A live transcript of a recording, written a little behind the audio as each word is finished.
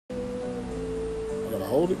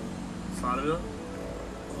Gotta hold it. Start it up.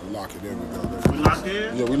 Lock it in. We locked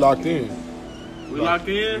in? Yeah, we locked in. We locked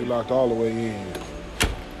in? We locked all the way in.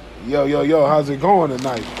 Yo, how's it going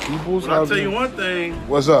tonight, peoples? Well, I'll tell you one thing.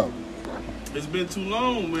 What's up? It's been too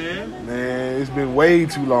long, man. Man, it's been way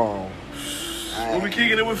too long. We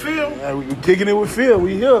kicking it with Phil? Yeah, we kicking it with Phil.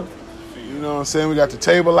 We here. You know what I'm saying? We got the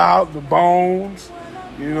table out, the bones.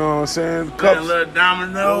 You know what I'm saying? The cups. A little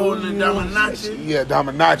domino and the Dominaci. Yeah,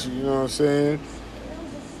 Dominaci. You know what I'm saying?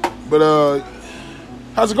 But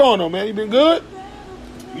how's it going though, man? You been good?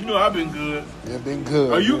 You know I've been good. Yeah, been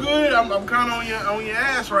good. Are you good? I'm kind of on your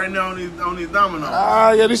ass right now on these dominoes.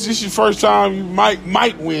 Yeah, this is your first time. You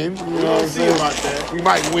might win. You know what I'm saying? About that. We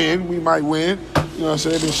might win. You know what I'm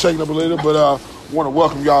saying? Been shaking up a little, but want to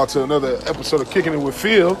welcome y'all to another episode of Kicking It with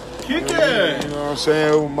Phil. Kick it. You know what I'm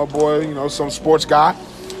saying? My boy, you know, some sports guy.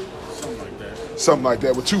 Something like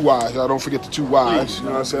that with two Y's. Y'all don't forget the two Y's. You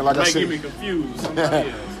know what I'm saying? Like I said, get me confused. Somebody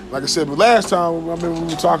else. Like I said, but last time I remember we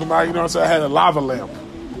were talking about, you know what I'm saying? I had a lava lamp.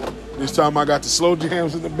 This time I got the slow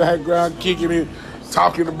jams in the background, kicking it,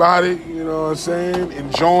 talking about it. You know what I'm saying?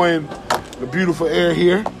 Enjoying the beautiful air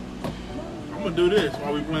here. I'm gonna do this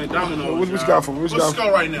while we playing dominoes. What you got for me? What's the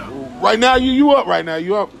score right now? Right now, you up right now.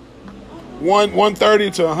 You up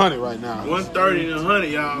 130 to 100 right now. 130 to 100,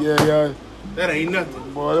 y'all. Yeah. That ain't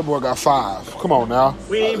nothing. Boy, that boy got 5. Come on now.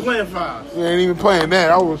 We ain't playing 5. We ain't even playing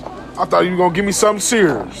that. I thought you were gonna give me something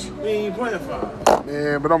serious. We ain't playing 5.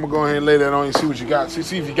 Man, but I'm gonna go ahead and lay that on you and see what you got.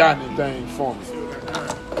 See if you got anything for me.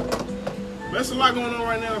 There's a lot going on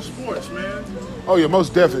right now in sports, man. Oh yeah,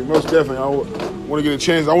 most definitely. I want to get a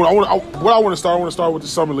chance. I want to start with the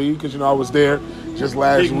summer league because you know I was there just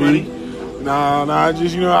last Big week. money. Nah,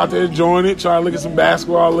 just out there enjoying it, trying to look at some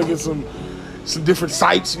basketball, look at some different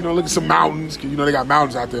sights. Look at some mountains because they got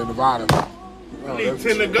mountains out there in Nevada. I need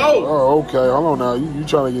 10 to go. Oh, okay. Hold on now. You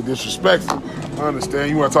trying to get disrespectful. I understand.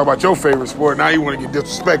 You want to talk about your favorite sport. Now you want to get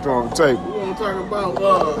disrespectful on the table. We want to talk about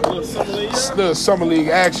the summer league? The summer league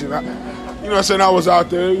action. You know what I'm saying? I was out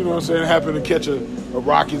there, you know what I'm saying, happened to catch a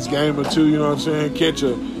Rockets game or two, you know what I'm saying, catch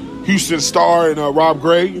a Houston Star and Rob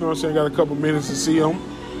Gray, you know what I'm saying, got a couple minutes to see him,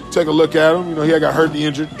 take a look at him. He had got hurt,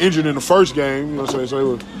 injured in the first game, you know what I'm saying, so they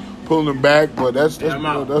were pulling him back, but that's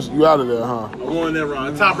you out of there, huh? I won that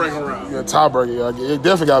round, a tie-breaking round. Yeah, tie-breaker, yeah. It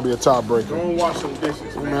definitely got to be a tie-breaker. Go and wash some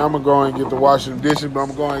dishes, man. I'm going to go and get the washing dishes, but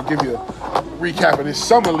I'm going to give you a recap of this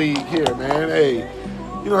summer league here, man. Hey, you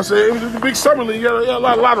know what I'm saying, it was a big summer league. You had a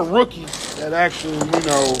lot of rookies that actually, that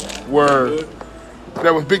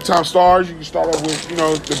was big-time stars. You can start off with,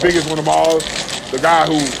 the biggest one of them all, the guy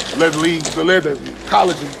who led the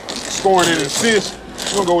college in scoring and assists.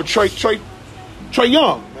 We're going to go with Trae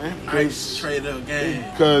Young, man. Nice trade up game.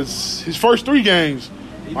 Because his first 3 games,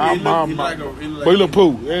 he looked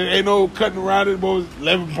poo. Ain't no cutting around it. Boy,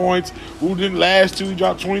 11 points. Who didn't last 2, he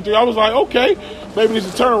dropped 23. I was like, okay, maybe it's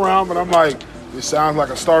a turnaround, but I'm like, it sounds like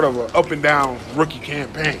a start of an up-and-down rookie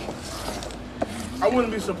campaign. I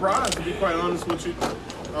wouldn't be surprised, to be quite honest with you.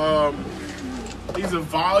 He's a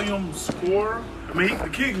volume scorer. I mean, the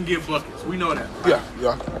kid can get buckets. We know that. Right?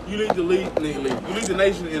 Yeah. You lead the league. You lead the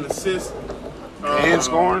nation in assists. And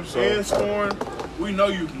scoring. And scoring. We know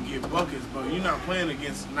you can get buckets, but you're not playing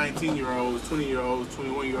against 19-year-olds, 20-year-olds,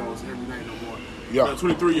 21-year-olds every night no more. Yeah.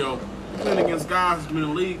 23-year-old. You're playing against guys who've been in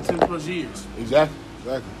the league 10-plus years. Exactly.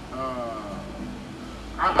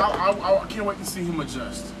 I can't wait to see him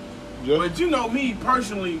adjust. Yeah. But you know me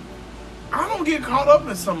personally, I don't get caught up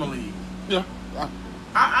in summer league. Yeah.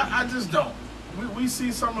 I just don't. We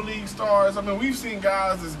see summer league stars. I mean, we've seen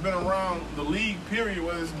guys that's been around the league, period,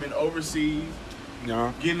 whether it's been overseas,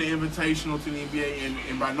 getting the invitational to the NBA,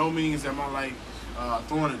 and by no means am I like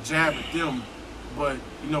throwing a jab at them. But,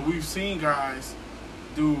 we've seen guys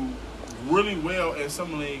do really well in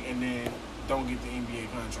summer league and then don't get the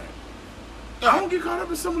NBA contract. I don't get caught up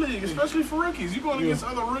in summer league, especially for rookies. You're going against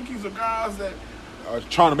other rookies or guys that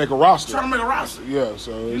trying to make a roster. Yeah,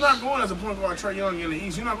 so you're not going as a point guard Trae Young in the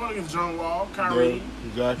East. You're not going against John Wall, Kyrie.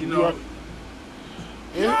 Yeah, exactly.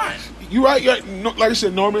 You're right. Like I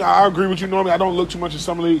said, normally I agree with you. Normally I don't look too much at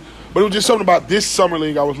summer league, but it was just something about this summer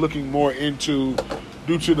league I was looking more into,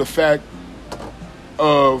 due to the fact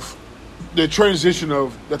of the transition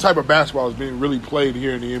of the type of basketball is being really played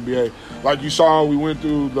here in the NBA. Like you saw, we went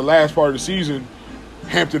through the last part of the season,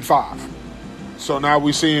 Hampton 5. So now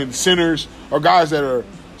we're seeing centers or guys that are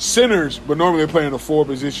centers, but normally they play in a 4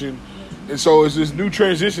 position. And so it's this new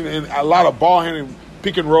transition and a lot of ball handling,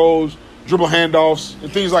 pick and rolls, dribble handoffs,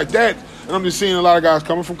 and things like that. And I'm just seeing a lot of guys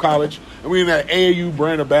coming from college. And we're in that AAU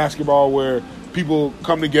brand of basketball where people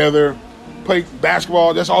come together, play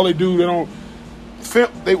basketball. That's all they do.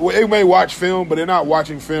 film. They may watch film, but they're not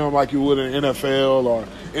watching film like you would in NFL or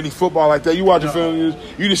any football like that. You watch a film,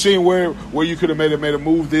 you just seeing where you could have made a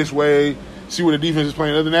move this way, see where the defense is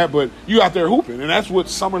playing other than that. But you out there hooping, and that's what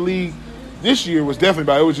summer league this year was definitely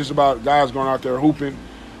about. It was just about guys going out there hooping.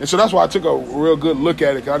 And so that's why I took a real good look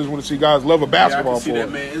at it, because I just want to see guys love a basketball. I can see that,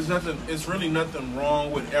 man. It's really nothing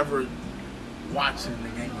wrong with ever watching the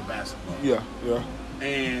game of basketball. Yeah.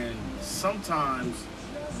 And sometimes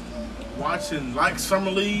watching, like Summer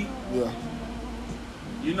League,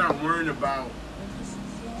 you're not really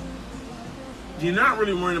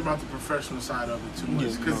worrying about the professional side of it too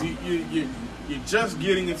much, because you're just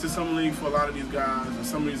getting into Summer League for a lot of these guys, and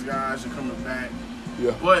some of these guys are coming back.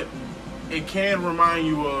 Yeah. But it can remind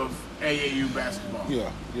you of AAU basketball.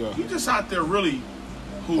 Yeah. You're just out there really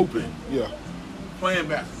hooping. Yeah. Playing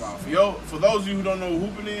basketball. For those of you who don't know what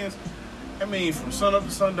hooping is, I mean, from sun up to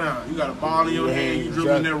sundown, you got a ball in your hand, you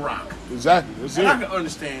dribbling that rock. Exactly. That's it. I can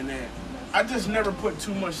understand that. I just never put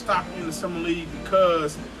too much stock in the Summer League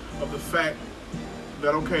because of the fact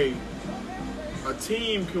that, okay, a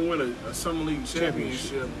team can win a Summer League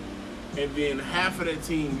championship, and then half of that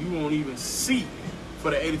team you won't even see for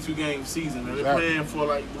the 82-game season. They're playing for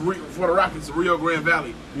the Rockets, the Rio Grande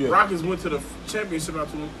Valley. Yeah. Rockets went to the championship a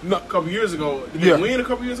couple years ago. Did they win a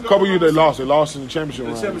couple years ago? A couple years they lost. They lost in the championship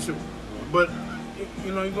round. But,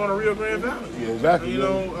 you know, you're going to Rio Grande Valley. Yeah, exactly. And,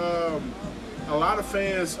 a lot of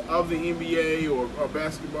fans of the NBA or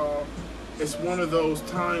basketball, it's one of those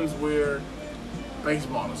times where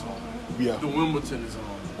baseball is on. Yeah. The Wimbledon is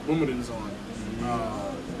on.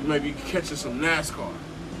 You may be catching some NASCAR.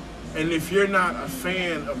 And if you're not a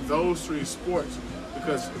fan of those three sports,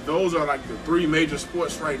 because those are like the three major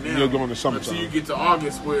sports right now. You're going to summertime. Until you get to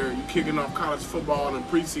August, where you're kicking off college football and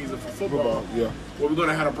preseason for football. Yeah. Well, we're going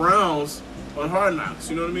to have the Browns on Hard Knocks.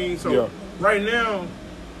 You know what I mean? So right now,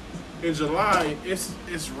 in July, it's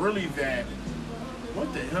really that,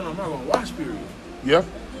 what the hell am I going to watch, period? Yeah.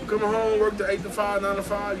 You come home, work to 8 to 5, 9 to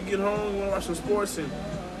 5, you get home, you want to watch some sports, and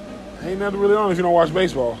ain't nothing really on if you don't watch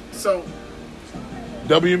baseball. So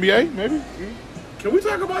WNBA, maybe? Can we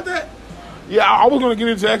talk about that? Yeah, I was going to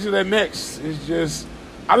get into actually that next. It's just,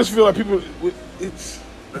 I just feel like people, it's...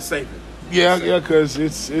 Let's save it. Yeah, because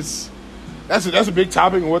that's a big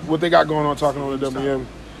topic, and what they got going on talking on the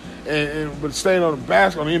WNBA. But staying on the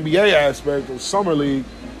NBA aspect of Summer League,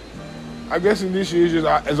 I guess in this year,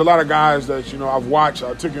 there's a lot of guys that, I've watched,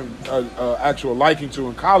 I took an actual liking to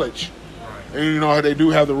in college. Right. And, they do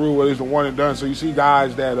have the rule where it's the one and done. So you see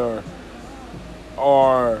guys that are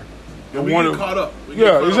we get caught up.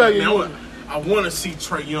 Exactly. I want to see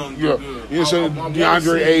Trae Young do good. You said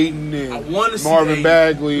DeAndre Ayton and Marvin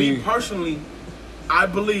Bagley. Me personally, I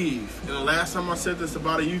believe, and the last time I said this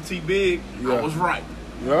about a UT big, I was right.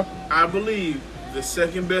 Yeah. I believe the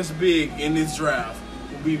second best big in this draft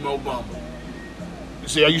will be Mo Bamba.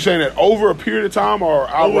 See, are you saying that over a period of time or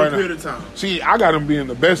outright? Over a period of time. See, I got him being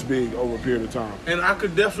the best big over a period of time. And I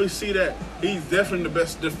could definitely see that he's definitely the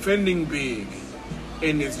best defending big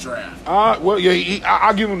in this draft. Well, yeah,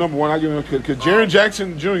 I'll give him number one. I'll give him because Jaren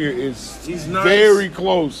Jackson Jr. he's nice, very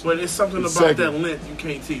close. But it's something about that length you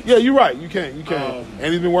can't teach. Yeah, you're right. You can't.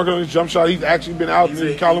 And he's been working on his jump shot. He's actually been out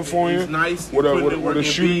in California. He's nice. With a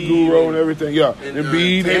shooting guru and everything. Yeah, and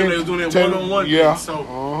Embiid. Taylor was doing that one-on-one thing.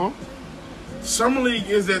 So, Summer League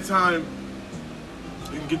is that time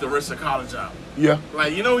you can get the rest of college out. Yeah.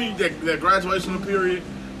 Like, that graduation period,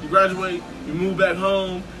 you graduate, you move back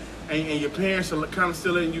home, and your parents are kind of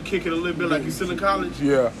still letting you kick it a little bit like you're still in college.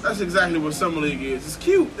 Yeah. That's exactly what Summer League is. It's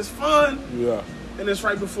cute. It's fun. Yeah. And it's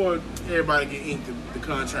right before everybody get inked the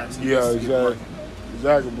contracts. And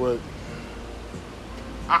exactly. But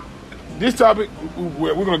this topic,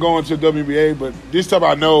 we're going to go into WNBA, but this topic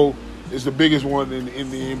I know is the biggest one in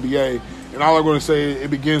the NBA. And all I'm going to say, it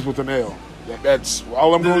begins with an L. That's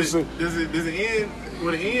all I'm going to say. Does it end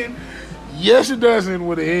with an N? Yes, it does end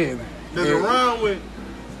with an N. Does it rhyme with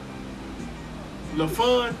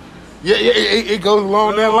LaFun? Yeah, it goes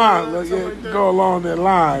along that line. Go along that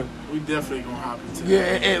line. We definitely going to hop into that. Yeah,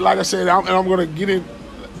 and like I said, I'm going to get in.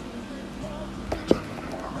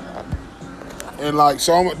 And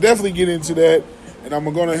so I'm going to definitely get into that. And I'm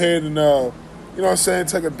going to go ahead and,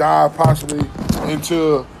 take a dive possibly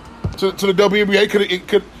into to the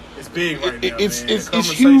WNBA. It's big right now. It's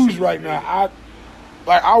huge right now.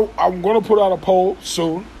 I'm going to put out a poll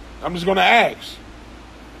soon. I'm just going to ask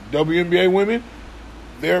WNBA women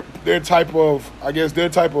their type of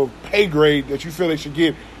pay grade that you feel they should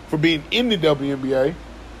get for being in the WNBA.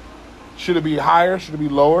 Should it be higher? Should it be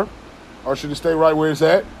lower? Or should it stay right where it's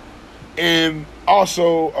at? And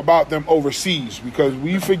also about them overseas, because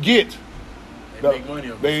we forget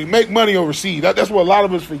They make money overseas. That's what a lot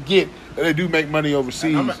of us forget, that they do make money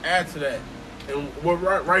overseas. And I'm gonna add to that. And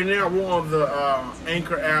right now we're on the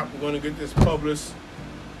Anchor app. We're gonna get this published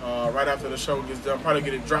right after the show gets done. Probably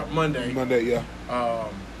get it dropped Monday. Yeah.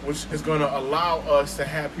 Which is gonna allow us to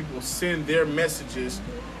have people send their messages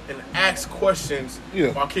and ask questions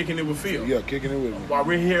while kicking it with Phil. Yeah, kicking it with me. While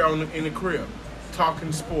we're here in the crib,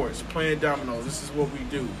 talking sports, playing dominoes. This is what we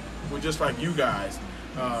do. We're just like you guys.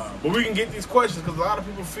 But we can get these questions because a lot of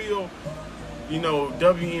people feel,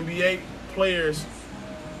 WNBA players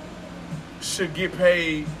should get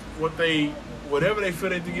paid whatever they feel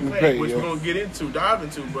they to get paid, which we're gonna dive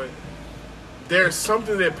into. But there's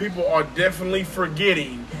something that people are definitely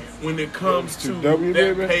forgetting when it comes to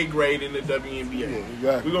that pay grade in the WNBA. Yeah,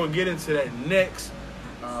 exactly. We're gonna get into that next.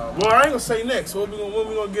 Well, I ain't gonna say next. When we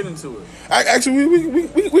gonna get into it? Actually, we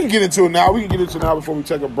can get into it now. We can get into it now before we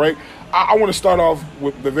take a break. I want to start off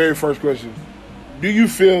with the very first question. Do you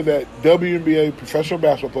feel that WNBA professional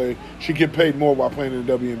basketball players should get paid more while playing in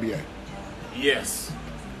the WNBA? Yes.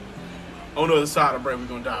 On the other side of the break, we're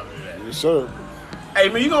gonna dive into that. Yes, sir. Hey,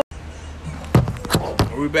 man,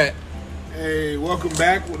 we back. Hey, welcome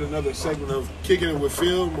back with another segment of Kicking It with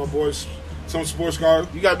Phil. My boys, some sports cars.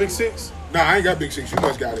 You got Big 6? Nah, I ain't got Big 6. You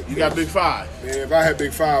guys got it. You got Big 5? Man, if I had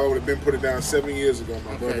Big 5, I would have been put it down 7 years ago,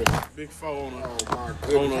 my brother. Big 4 on the Oh, my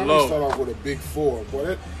goodness. on the I'm low. going to start off with a Big 4.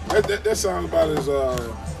 Boy, that sounds about as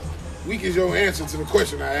weak as your answer to the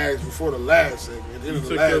question I asked before the last segment. You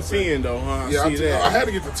took your 10, though, huh? Yeah, I had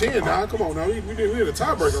to get the 10 now. Come on now. We had a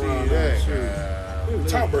tiebreaker round. We had a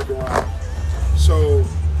tiebreaker round. So,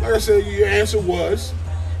 like I said, your answer was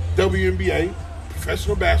WNBA,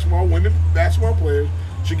 professional basketball, women basketball players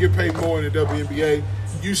should get paid more in the WNBA.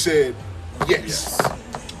 You said yes.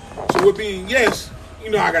 So with being yes, I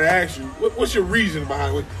got to ask you, what's your reason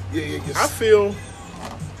behind it? Yes. I feel,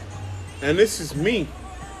 and this is me,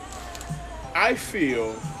 I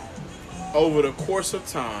feel over the course of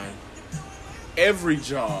time, every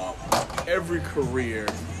job, every career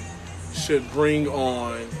should bring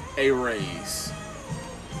on a raise.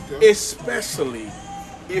 Especially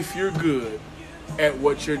if you're good at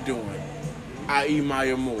what you're doing, i.e.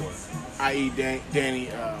 Maya Moore, i.e. Danny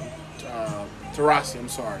Taurasi, I'm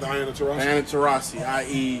sorry. Diana Taurasi,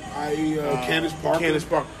 i.e. Candace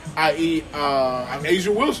Parker. i.e.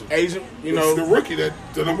 Asia Wilson. The rookie, the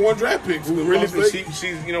number 1 draft pick. Who really,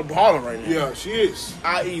 she's balling right now. Yeah, she is.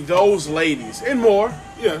 I.e. those ladies and more.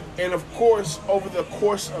 Yeah. And of course, over the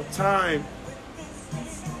course of time,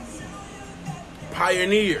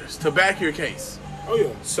 pioneers to back your case. Oh,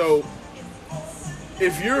 yeah. So,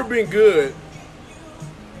 if you've been good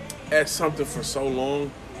at something for so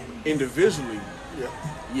long, individually,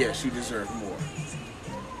 yes, you deserve more.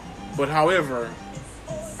 But however,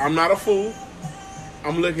 I'm not a fool.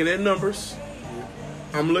 I'm looking at numbers.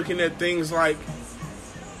 I'm looking at things like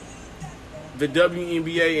the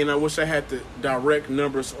WNBA, and I wish I had the direct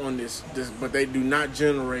numbers on this, but they do not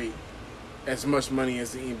generate as much money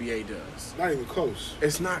as the NBA does. Not even close.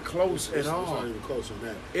 It's not close at all. It's not even close on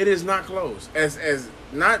that. It is not close. As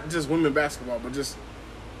not just women basketball, but just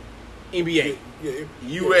NBA.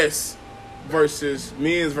 US versus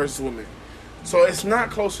men's versus women. So it's not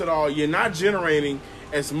close at all. You're not generating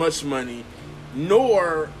as much money,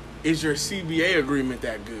 nor is your CBA agreement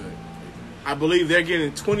that good. I believe they're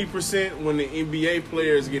getting 20% when the NBA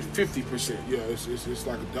players get 50%. Yeah, it's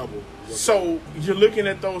like a double. So you're looking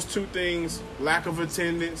at those two things: lack of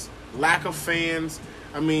attendance, lack of fans.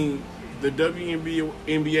 I mean, the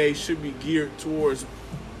WNBA should be geared towards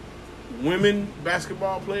women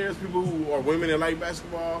basketball players, people who are women that like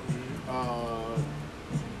basketball.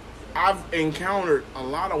 I've encountered a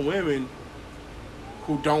lot of women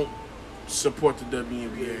who don't support the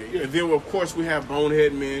WNBA. Yeah. And then, of course, we have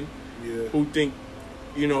bonehead men who think,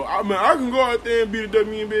 I can go out there and be the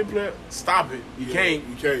WNBA player. Stop it. You can't.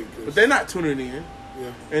 You can't. But they're not tuning in.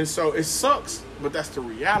 Yeah. And so it sucks, but that's the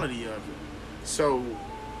reality of it. So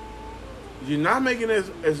you're not making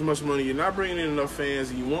as much money. You're not bringing in enough fans,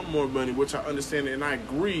 and you want more money, which I understand and I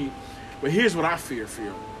agree. But here's what I fear, Phil.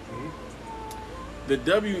 Mm-hmm. The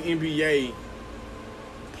WNBA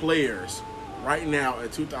players right now in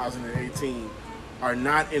 2018 are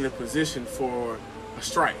not in a position for a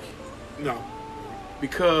strike. No.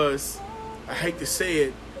 Because, I hate to say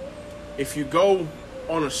it, if you go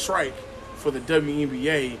on a strike for the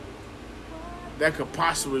WNBA, that could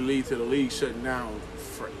possibly lead to the league shutting down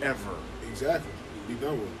forever. Exactly. Be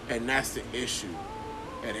done with it. And that's the issue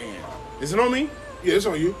at hand. Is it on me? Yeah, it's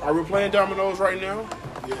on you. Are we playing dominoes right now?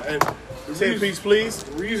 Yeah. And 10 piece, please.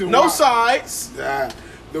 The reason no why, sides.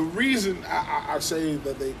 The reason I say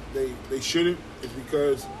that they shouldn't is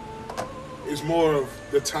because It's more of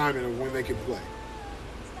the timing of when they can play.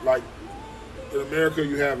 Like in America,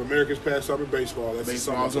 you have America's pastime in baseball. That's the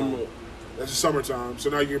summertime. That's the summertime. So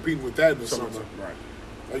now you're competing with that in the summer. Right.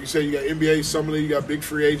 Like you said, you got NBA Summer League, you got big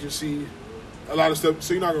free agency, a lot of stuff.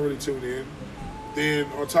 So you're not gonna really tune in. Then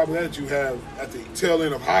on top of that, you have at the tail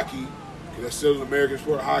end of hockey, because that's still an American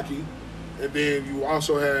sport, hockey. And then you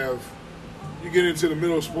also have, you get into the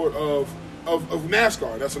middle sport of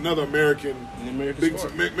NASCAR. That's another American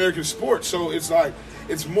sport. So it's like,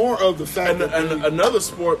 it's more of the fact that another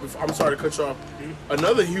sport. I'm sorry to cut you off. Mm-hmm.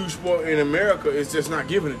 Another huge sport in America is just not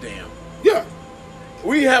giving a damn. Yeah,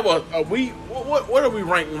 we have what are we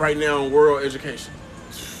ranking right now in world education?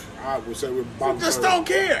 I would say we're bottom. We just don't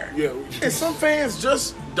care. Yeah, and some fans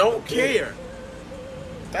just don't care.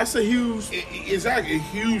 That's a huge. It's actually a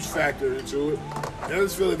huge factor into it. And I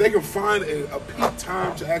just feel like they can find a peak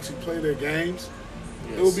time to actually play their games.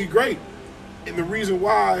 Yes. It would be great. And the reason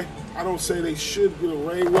why I don't say they should get a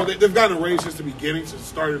raise, well, they've gotten a raise since the beginning, since it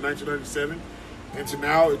started in 1997, and to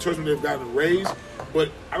now, it turns me they've gotten a raise. But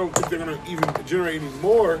I don't think they're going to even generate any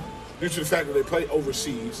more due to the fact that they play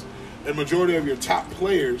overseas. And majority of your top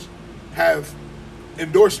players have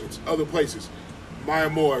endorsements other places. Maya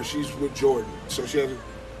Moore, she's with Jordan, so she has a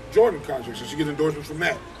Jordan contract, so she gets endorsements from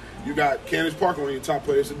that. You got Candace Parker, one of your top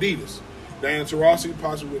players, Adidas. Diana Taurasi,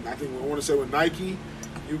 possibly, I want to say with Nike.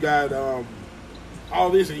 You got all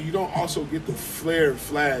this, and you don't also get the flair and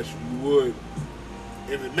flash you would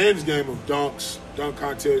in the men's game of dunks, dunk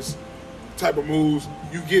contests, type of moves.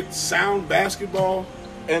 You get sound basketball.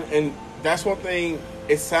 And that's one thing,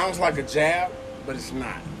 it sounds like a jab, but it's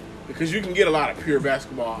not. Because you can get a lot of pure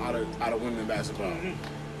basketball out of women's basketball.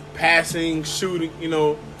 Mm-hmm. Passing, shooting,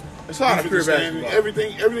 it's a lot of pure basketball.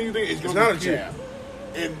 Everything you think is going to be not a jab.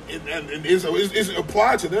 And it's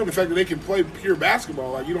applied to them, the fact that they can play pure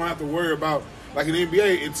basketball. Like, you don't have to worry about, like in the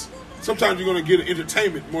NBA, it's sometimes you're going to get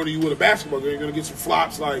entertainment more than you would a basketball game. You're going to get some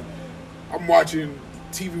flops. Like, I'm watching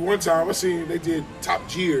TV one time, I seen they did Top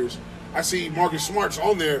Gears. I see Marcus Smart's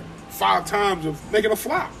on there 5 times of making a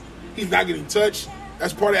flop. He's not getting touched.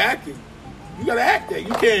 That's part of acting. You got to act that.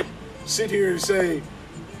 You can't sit here and say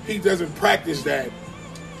he doesn't practice that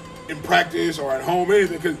in practice or at home or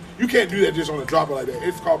anything, because you can't do that just on a dropper like that.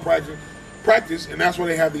 It's called practice, and that's why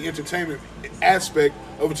they have the entertainment aspect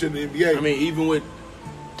of it in the NBA. I mean, even with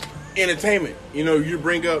entertainment, you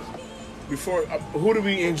bring up before, who do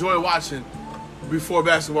we enjoy watching before a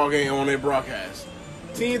basketball game on their broadcast?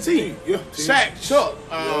 TNT. Yeah. Shaq,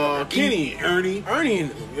 Chuck, Kenny, Ernie.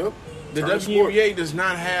 Yep. The WNBA does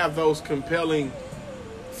not have those compelling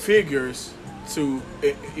figures to,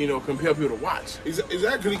 compel people to watch.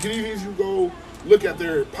 Exactly. Can even if you go look at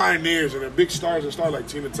their pioneers and their big stars that start like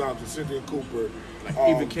Tina Thompson, Cynthia Cooper,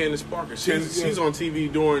 even Candace Parker. She's on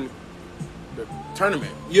TV during the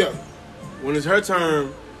tournament. Yeah. When it's her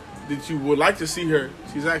turn, that you would like to see her,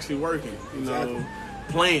 she's actually working.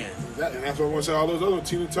 Playing. Exactly. And that's what I want to say. All those other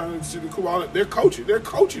Tina Turner, Cynthia Cooper, they're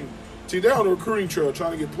coaching. See, they're on the recruiting trail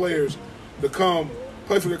trying to get players to come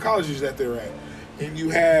play for the colleges that they're at. And you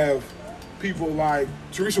have people like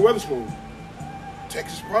Teresa Weatherspoon,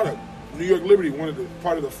 Texas product, New York Liberty,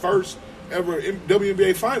 part of the first ever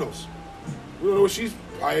WNBA finals. We don't know if she's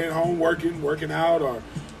probably at home working out or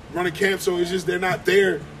running camp. So it's just they're not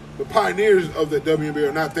there. The pioneers of the WNBA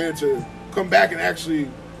are not there to come back and actually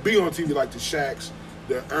be on TV like the Shaqs,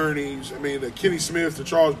 the Ernies, the Kenny Smiths, the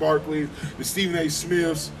Charles Barkleys, the Stephen A.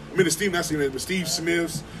 Smiths. Steve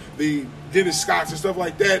Smiths, the Dennis Scotts and stuff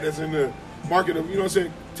like that. That's in the market of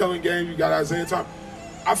telling games. You got Isaiah Thomas.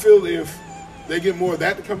 I feel if they get more of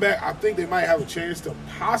that to come back, I think they might have a chance to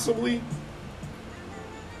possibly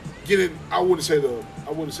get in. I wouldn't say the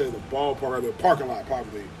ballpark or the parking lot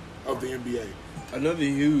probably of the NBA. Another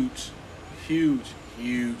huge,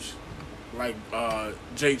 like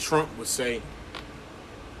Jay Trump would say.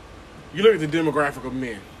 You look at the demographic of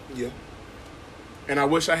men. Yeah. And I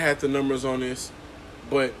wish I had the numbers on this,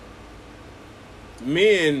 but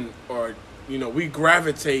men are, we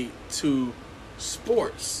gravitate to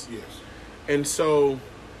sports. Yes. And so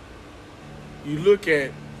you look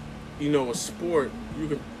at, a sport,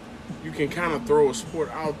 you can kind of throw a sport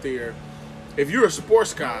out there. If you're a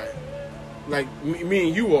sports guy, like me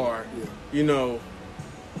and you are, yeah.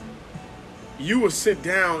 You would sit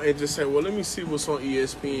down and just say, well, let me see what's on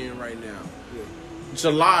ESPN right now. Yeah.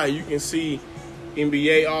 July, you can see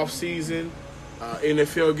NBA offseason,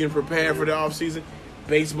 NFL getting prepared for the offseason,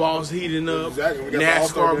 baseball's heating up, exactly.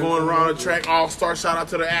 NASCAR going around the track, All-Star, shout out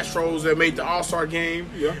to the Astros that made the All-Star game.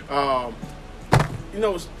 Yeah.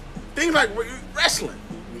 Things like wrestling.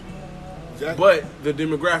 Exactly. But the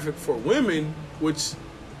demographic for women, which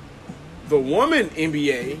the woman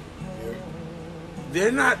NBA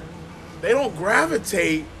they don't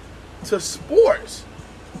gravitate to sports.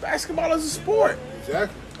 Basketball is a sport.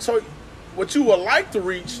 Exactly. So what you would like to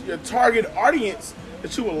reach, your target audience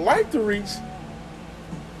that you would like to reach,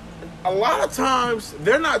 a lot of times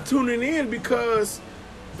they're not tuning in because,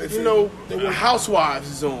 Housewives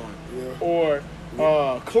is on. Yeah. Or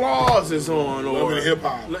Claws is on. Or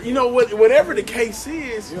hip-hop. Whatever the case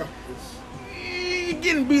is, you're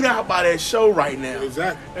getting beat out by that show right now.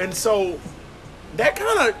 Exactly. And so that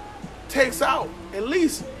kind of takes out at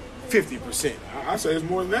least 50%. I say it's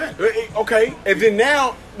more than that. Okay, and then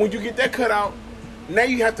now when you get that cut out, now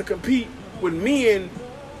you have to compete with men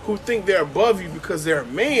who think they're above you because they're a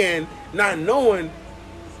man, not knowing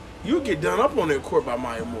you get done up on their court by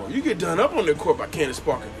Maya Moore. You get done up on their court by Candace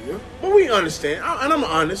Parker. Yeah. But we understand, and I'm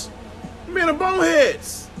honest, men are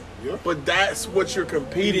boneheads. Yeah. But that's what you're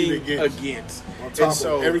competing against. On top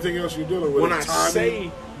of everything else you're dealing with. When I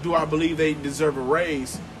say, do I believe they deserve a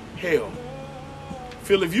raise? Hell.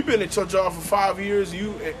 Phil, if you've been at your job for 5 years,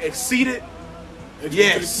 you exceeded.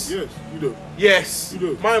 Yes. Yes, you do. Yes. You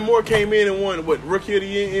do. Maya Moore came in and won, Rookie of the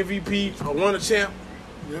Year, MVP, won a champ?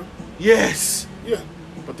 Yeah. Yes. Yeah.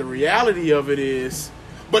 But the reality of it is...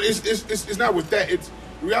 But it's not with that. The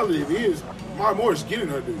reality is, Maya Moore is getting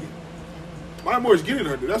her due. Maya Moore is getting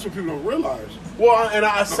her due. That's what people don't realize. Well, and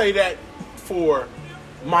I say that for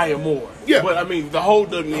Maya Moore. Yeah. But, I mean, the whole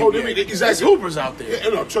WNBA. Exactly. There's hoopers out there. Yeah,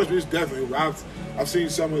 no, trust me, it's definitely... I've seen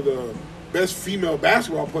some of the best female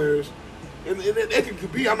basketball players, and they can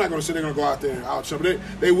compete. I'm not going to say they're going to go out there and out-jump.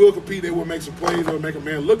 They will compete. They will make some plays. They'll make a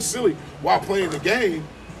man look silly while playing the game.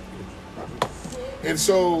 And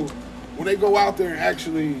so when they go out there and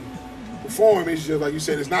actually perform, it's just like you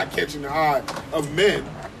said, it's not catching the eye of men.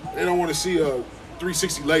 They don't want to see a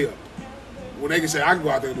 360 layup when they can say, I can go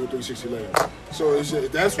out there and do a 360 layup. So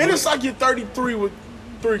it's like you're 33 with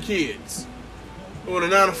 3 kids on a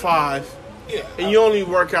 9 to 5. Yeah, and you only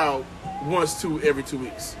work out every 2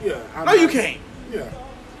 weeks. Yeah, you can't. Yeah,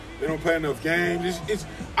 they don't play enough games.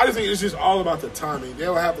 I just think it's just all about the timing.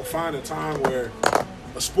 They'll have to find a time where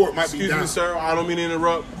a sport might be down. Excuse me, sir. I don't mean to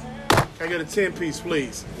interrupt. Can I get a 10-piece,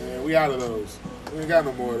 please? Yeah, we out of those. We ain't got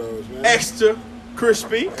no more of those, man. Extra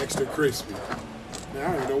crispy. Extra crispy. Man, I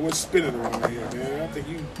don't even know what's spinning around here, man. I think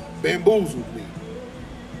you bamboozled me.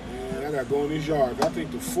 Man, I got to go in this yard. I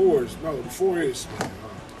think the 4 is spinning.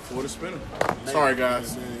 For the spinner. Sorry,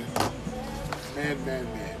 guys. Man.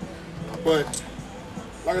 But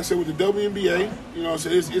like I said, with the WNBA,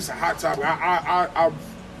 it's a hot topic. I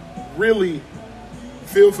really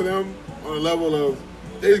feel for them on the level of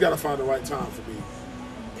they just got to find the right time for me.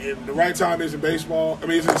 And the right time is in baseball. I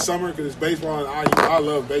mean, it's in summer because it's baseball, and I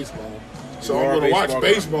love baseball. So I'm going to watch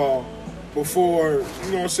baseball before,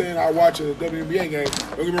 I watch a WNBA game.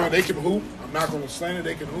 Don't get me wrong, they can hoop. I'm not going to slander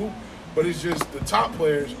they can hoop. But it's just the top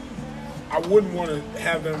players, I wouldn't want to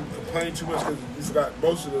have them complain too much because you forgot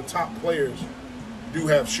most of the top players do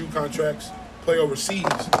have shoe contracts, play overseas,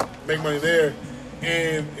 make money there.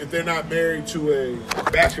 And if they're not married to a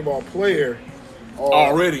basketball player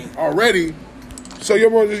already, so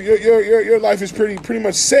your life is pretty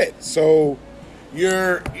much set. So you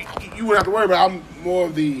wouldn't have to worry about it. I'm more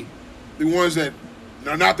of the ones that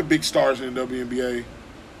are not the big stars in the WNBA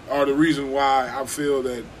are the reason why I feel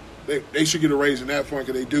that they should get a raise in that point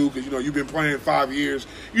because they do. Because, you've been playing 5 years.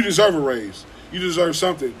 You deserve a raise. You deserve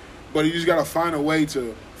something. But you just got to find a way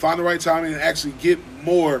to find the right timing and actually get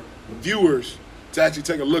more viewers to actually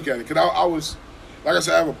take a look at it. Because I was, like I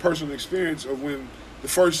said, I have a personal experience of when the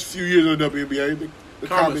first few years of the WNBA, the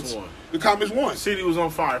Comets won. City was on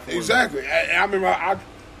fire for Exactly. I remember I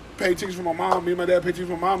paid tickets for my mom. Me and my dad paid tickets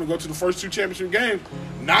for my mom to go to the first 2 championship games,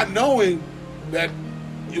 not knowing that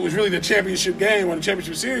it was really the championship game or the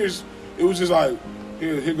championship series. It was just like,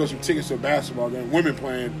 here goes some tickets to a basketball game, women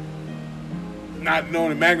playing, not knowing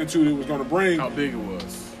the magnitude it was going to bring. How big it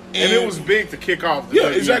was. And it was big to kick off the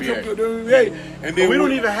WNBA. Exactly. And then we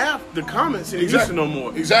don't even have the Comets in Houston no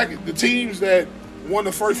more. Exactly. The teams that won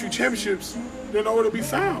the first few championships, they're nowhere to be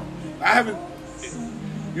found.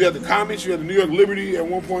 You had the Comets, you had the New York Liberty at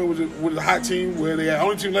one point was a hot team where they had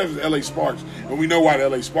only team left was LA Sparks. And we know why the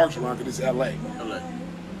LA Sparks are around because it's LA.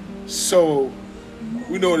 So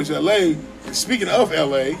we know it's LA. And speaking of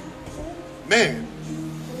LA, man,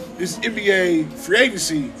 this NBA free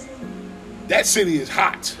agency, that city is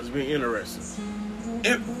hot. It's been interesting.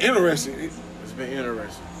 Interesting. It's been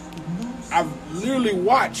interesting. I've literally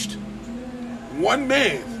watched one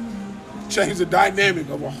man change the dynamic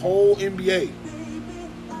of a whole NBA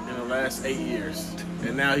in the last 8 years,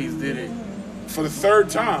 and now he's did it for the 3rd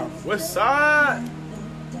time. West Side,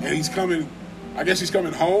 and he's coming. I guess he's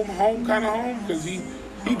coming home, kind of home, because he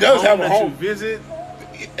does have a home. You visit.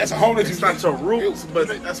 that's a home that it's not your roots, but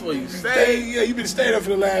that's where you stay. Yeah, you've been staying there for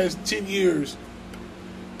the last 10 years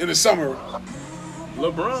in the summer.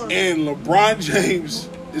 LeBron. And LeBron James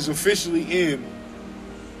is officially in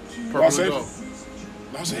Los Angeles.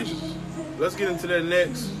 Los Angeles. Let's get into that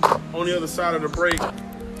next on the other side of the break.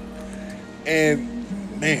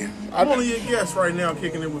 And, man. I'm only a guest right now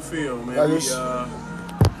kicking it with Phil, man.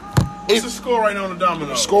 What's the score right now on the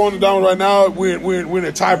domino? Score on the domino right now, we're in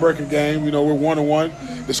a tiebreaker game. You know, we're 1-1.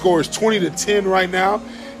 The score is 20-10 right now.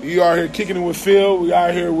 You are here kicking it with Phil. We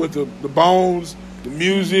are here with the bones, the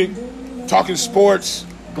music, talking sports,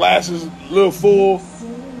 glasses a little full.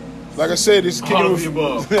 Like I said, it's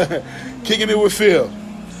kicking it with Phil.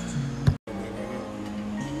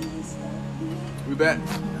 We back.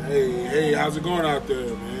 Hey, how's it going out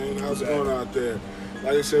there, man? How's it going out there?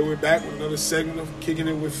 Like I said, we're back with another segment of Kicking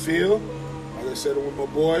It with Phil. Like I said, I'm with my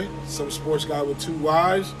boy, some sports guy with two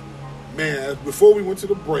Y's. Man, before we went to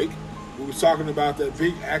the break, we were talking about that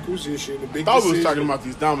big acquisition, the big decision. I thought we was talking about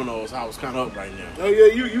these dominoes. I was kind of up right now. Oh, yeah,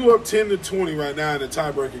 you up 10-20 right now in the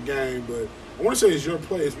tiebreaker game, but I want to say it's your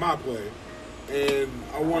play, it's my play. And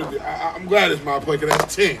I'm glad it's my play because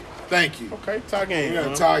that's 10. Thank you. Okay, tie game. We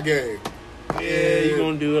got a tie game. Yeah, you're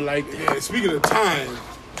going to do it like that. Yeah, speaking of time,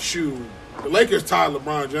 the Lakers tied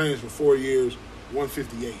LeBron James for 4 years,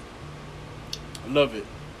 158. I love it.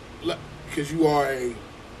 Because you are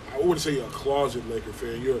I wouldn't say you're a closet Laker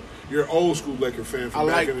fan. You're an old school Laker fan from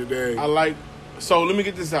back in the day. So let me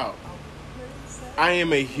get this out. I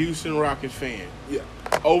am a Houston Rockets fan. Yeah.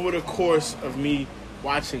 Over the course of me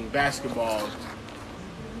watching basketball,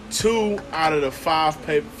 2 out of the 5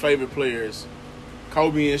 favorite players,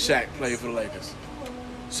 Kobe and Shaq, played for the Lakers.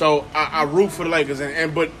 So I root for the Lakers.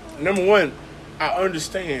 But number one, I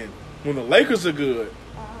understand when the Lakers are good,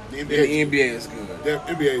 the NBA is good. The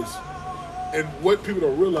NBA is. And what people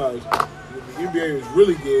don't realize, when the NBA is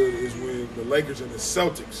really good is when the Lakers and the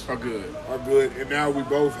Celtics are good. And now we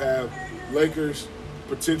both have Lakers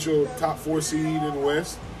potential top 4 seed in the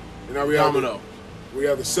West. And now we have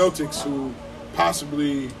the Celtics who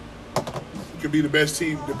possibly could be the best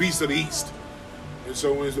team, the beast of the East. And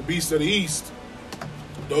so when it's the beast of the East,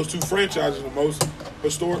 those two franchises are the most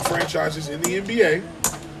historic franchises in the NBA.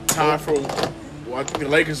 Tied for, I think the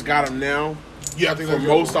Lakers got them now. Yeah, I think for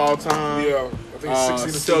most all time. Yeah, I think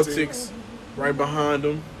it's 16 Celtics right behind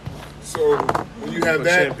them. So when you have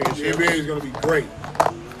that, the NBA is going to be great.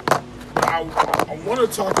 But I want to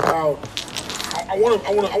talk about. I want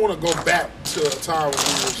to go back to a time when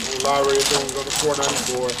we was on live radio doing on the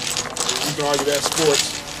 494. And you can argue that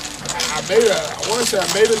sports. I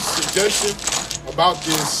made a suggestion about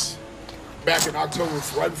this back in October,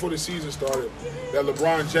 right before the season started, that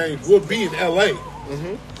LeBron James would be in LA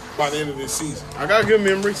by the end of this season. I got a good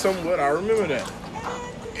memory somewhat. I remember that.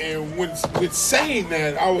 And with saying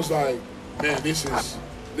that, I was like, man, this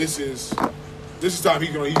is time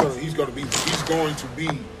he's going to be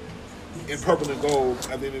in purple and gold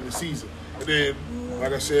at the end of the season. And then,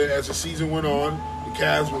 like I said, as the season went on, the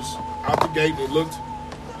Cavs was out the gate. They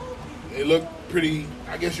looked pretty,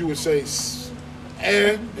 I guess you would say,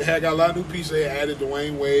 they had got a lot of new pieces. They had added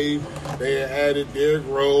Dwayne Wade. They had added Derrick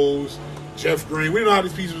Rose, Jeff Green. We didn't know how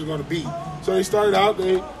these pieces were going to be. So they started out,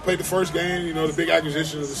 they played the first game, the big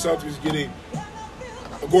acquisition of the Celtics getting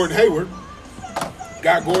Gordon Hayward.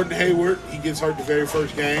 Got Gordon Hayward. He gets hurt the very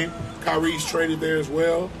first game. Kyrie's traded there as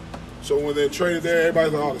well. So when they're traded there,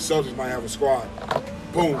 everybody's like, the Celtics might have a squad.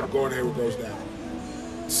 Boom, Gordon Hayward goes down.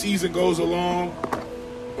 Season goes along.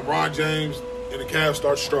 LeBron James and the Cavs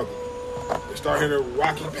start struggling. They start hitting a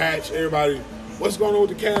rocky patch. Everybody, what's going on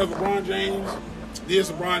with the Cavs? LeBron James, this,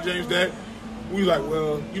 LeBron James, that. We like,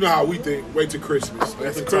 well, you know how we think, wait till Christmas.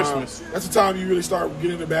 That's the time you really start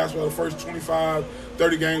getting into basketball, the first 25,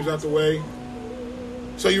 30 games out the way.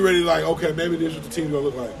 So you're ready like, okay, maybe this is what the team's going to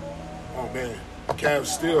look like. Oh, man, the Cavs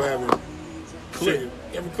still haven't clicked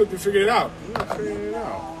and figured it out.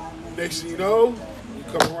 Next thing you know, you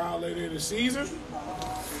come around later in the season,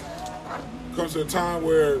 comes to a time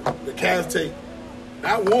where the Cavs take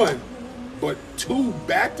not one, but 2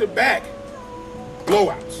 back-to-back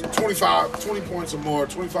blowouts, 20 points or more,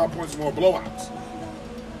 25 points or more blowouts.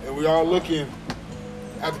 And we all looking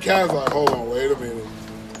at the Cavs like, hold on, wait a minute.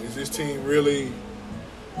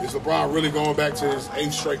 Is LeBron really going back to his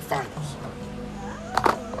 8th straight finals?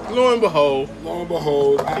 Lo and behold,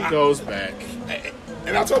 he goes back.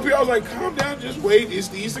 And I told people, I was like, calm down, just wait. It's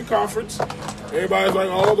the Eastern Conference. Everybody's like,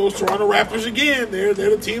 oh, those Toronto Raptors again. They're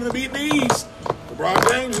the team that beat in the East. LeBron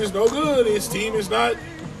James is no good. His team is not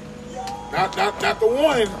the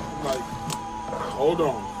one. I'm like, hold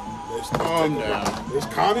on. Calm down. Let's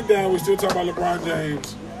calm it down. We're still talking about LeBron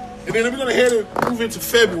James. And then we're going to move into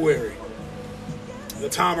February. The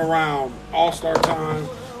time around All-Star time,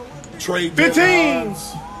 trade 15.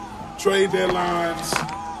 deadlines. Trade deadlines.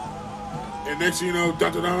 And next thing you know,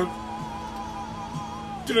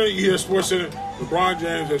 you hear Sports Center, LeBron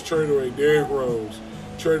James has traded away Derrick Rose,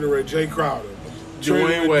 traded away Jay Crowder,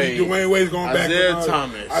 Dwayne Wade's going back.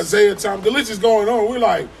 Isaiah Thomas. The list is going on. We're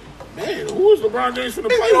like, man, who is LeBron James for the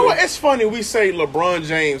play? You know what? It's funny we say LeBron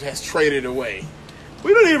James has traded away.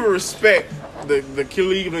 We don't even respect the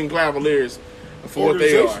Cleveland Cavaliers for what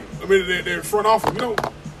they are. I mean, they're front office. We don't,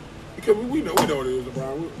 because we know what it is,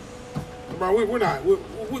 LeBron.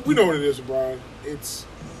 We know what it is, LeBron.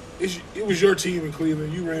 It was your team in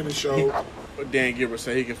Cleveland. You ran the show. But Dan Gilbert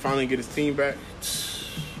said he can finally get his team back.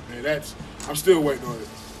 Man, I'm still waiting on it.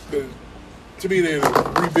 Because to me, they're in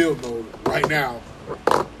a rebuild mode right now.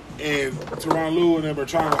 And Tyronn Lue and them are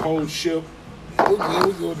trying to hold ship. We're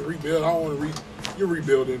good to rebuild. I don't want to You're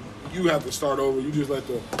rebuilding. You have to start over. You just let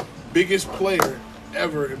the biggest player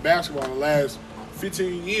ever in basketball in the last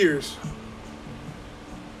 15 years,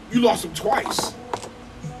 you lost him twice.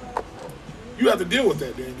 You have to deal with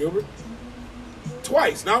that, Dan Gilbert.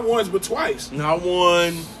 Twice. Not once, but twice. Not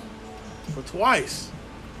one, but twice.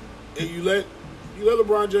 And you let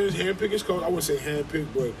LeBron James handpick his coach. I wouldn't say handpick,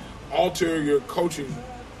 but alter your coaching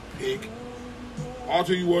pick.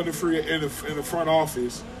 Alter you want to in the front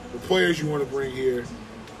office, the players you want to bring here,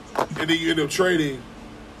 and then you end up trading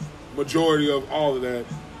majority of all of that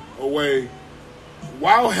away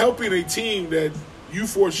while helping a team that you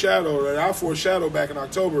foreshadowed, that I foreshadowed back in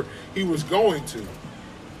October he was going to.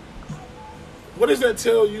 What does that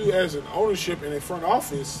tell you as an ownership in a front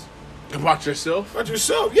office? About yourself? About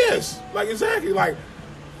yourself, yes. Like, exactly. Like,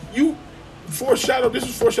 you foreshadowed, this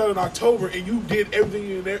was foreshadowed in October, and you did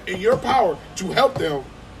everything in your power to help them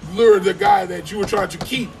lure the guy that you were trying to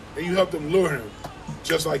keep, and you helped them lure him.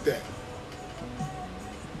 Just like that.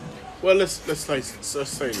 Well, let's say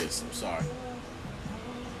this. I'm sorry.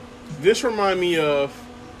 This remind me of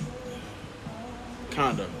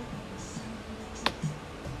kinda.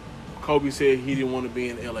 Kobe said he didn't want to be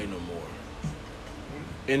in LA no more.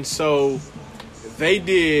 And so they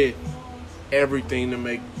did everything to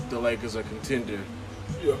make the Lakers a contender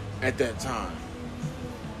at that time.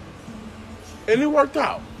 And it worked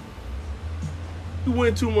out. You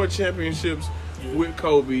win 2 more championships with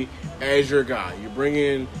Kobe as your guy. You bring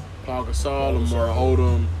in Paul Gasol, Lamar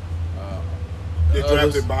Odom. They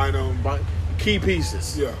drafted Bynum. Key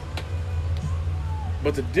pieces. Yeah.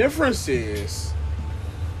 But the difference is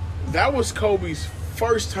that was Kobe's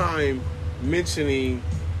first time mentioning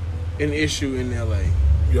an issue in LA.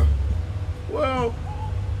 Yeah. Well,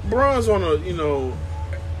 Bron's on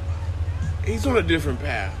he's on a different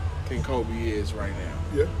path than Kobe is right now.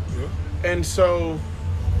 Yeah, yeah. And so,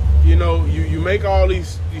 you make all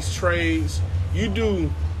these trades. You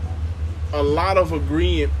do a lot of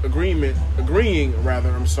agreeing.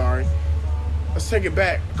 Let's take it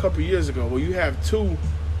back a couple years ago where you have 2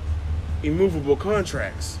 immovable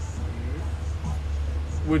contracts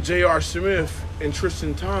with J.R. Smith and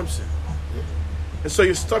Tristan Thompson. And so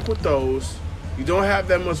you're stuck with those. You don't have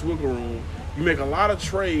that much wiggle room. You make a lot of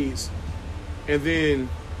trades, and then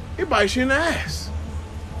it bites you in the ass.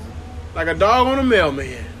 Like a dog on a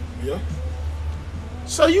mailman. Yeah.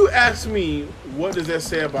 So you ask me, what does that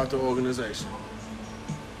say about the organization?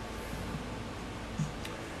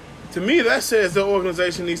 To me, that says the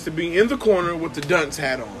organization needs to be in the corner with the dunce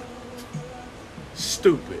hat on.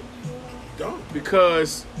 Stupid. Dumb.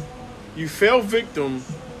 Because you fell victim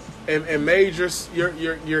and made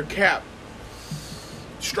your cap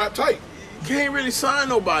strapped tight. You can't really sign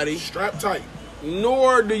nobody. Strapped tight.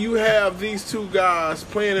 Nor do you have these 2 guys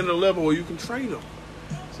playing at a level where you can trade them.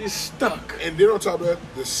 So you're stuck. And then on top of that,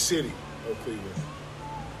 the city of Cleveland.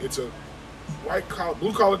 It's a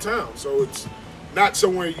blue collar town, so it's not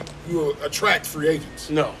somewhere you will attract free agents.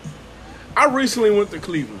 No. I recently went to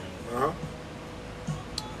Cleveland. Uh-huh.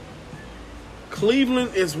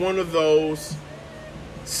 Cleveland is one of those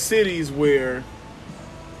cities where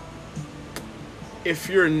if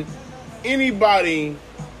you're anybody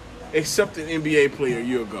except an NBA player,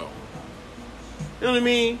 you'll go. You know what I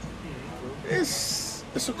mean? It's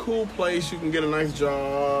a cool place. You can get a nice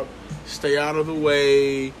job, stay out of the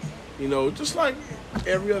way, just like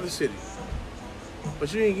every other city.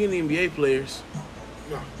 But you ain't getting NBA players.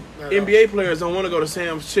 No. NBA players don't want to go to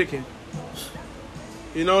Sam's Chicken.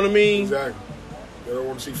 You know what I mean? Exactly. They don't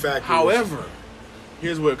want to see factories. However,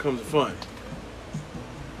 here's where it comes to fun.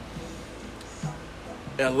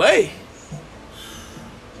 LA,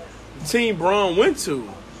 the team Bron went to,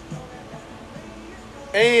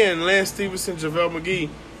 and Lance Stevenson, JaVale McGee,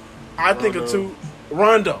 I think are 2.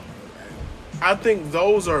 Rondo. I think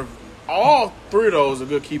those are all three of those are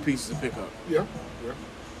good key pieces to pick up. Yeah.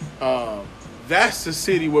 That's the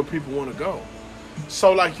city where people want to go.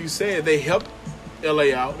 So, like you said, they helped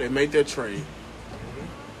LA out. They made their trade.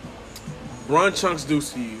 Run Chunks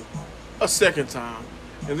Deuce to you a second time.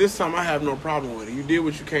 And this time I have no problem with it. You did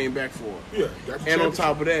what you came back for. Yeah. And on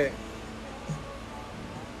top of that,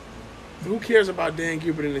 who cares about Dan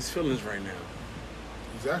Gilbert and his feelings right now?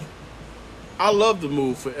 Exactly. I love the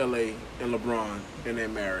move for LA and LeBron in their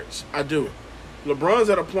marriage. I do. LeBron's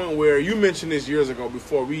at a point where you mentioned this years ago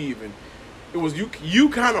before we even. It was you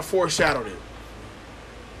kind of foreshadowed it.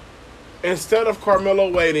 Instead of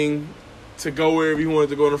Carmelo waiting to go wherever he wanted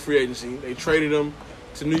to go in the free agency, they traded him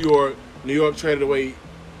to New York. New York traded away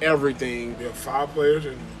everything. They have 5 players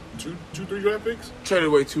and 3 draft picks. Traded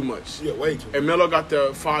away too much. Yeah, way too much. And Melo got the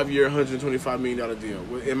 5-year, $125 million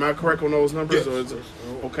deal. Am I correct on those numbers? Yes. Or is it,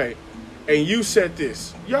 okay. And you said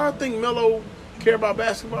this. Y'all think Melo care about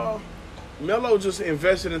basketball? Melo just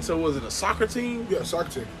invested into, was it a soccer team? Yeah, soccer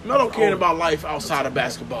team. Melo cared about life outside of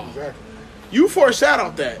basketball. Exactly. You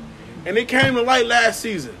foreshadowed that. And it came to light last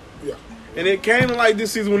season. Yeah. And it came to light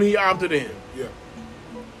this season when he opted in. Yeah.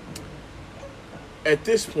 At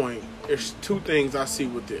this point, there's 2 things I see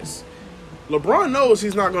with this. LeBron knows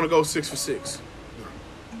he's not going to go 6 for 6.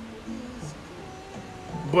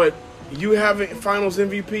 But you have finals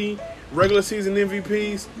MVP, regular season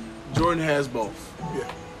MVPs, Jordan has both.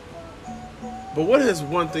 Yeah. But what is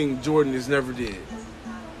one thing Jordan has never did?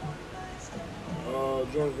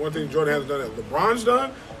 One thing Jordan hasn't done that LeBron's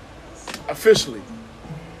done? Officially.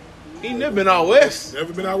 He never been out west.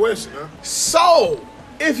 Never been out west, huh? So,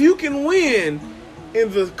 if you can win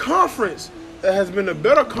in the conference that has been a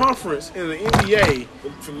better conference in the NBA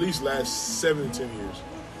for at least last 7 to 10 years.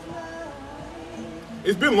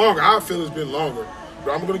 It's been longer. I feel it's been longer.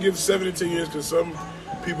 But I'm going to give 7 to 10 years because some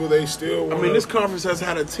people, they still want this conference has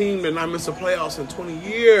had a team that not missed the playoffs in 20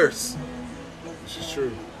 years. This is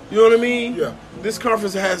true. You know what I mean? Yeah. This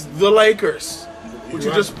conference has the Lakers, which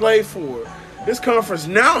you just played for. This conference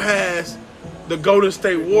now has the Golden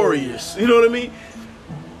State Warriors. You know what I mean?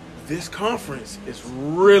 This conference is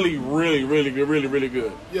really, really, really good. Really, really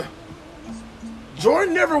good. Yeah.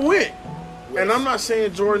 Jordan never went. And I'm not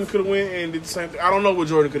saying Jordan could have went and did the same thing. I don't know what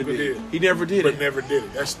Jordan could have did. He never did it. But never did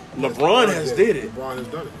it. LeBron has did it. LeBron has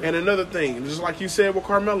done it. And another thing, just like you said with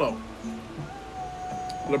Carmelo,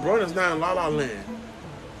 LeBron is now in La La Land,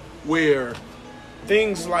 where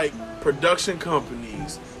things like production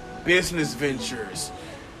companies, business ventures,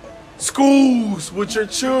 schools with your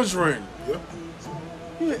children. Yeah.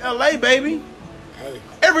 You're in LA, baby. Hey.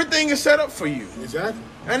 Everything is set up for you. Exactly.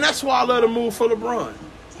 And that's why I love the move for LeBron.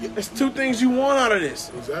 It's 2 things you want out of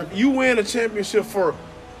this. Exactly. You win a championship for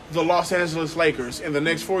the Los Angeles Lakers in the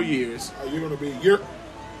next 4 years. You're going to be,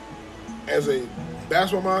 as a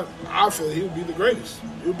basketball mind, I feel he would be the greatest.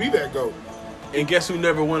 He would be that GOAT. And guess who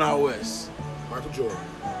never went out west? Michael Jordan.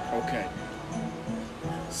 Okay.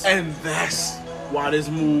 And that's why this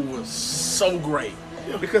move was so great.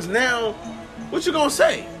 Yeah. Because now, what you gonna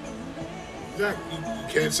say? Exactly. You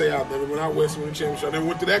can't say I never went out west and won a championship. I never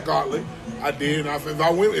went through that gauntlet. I did.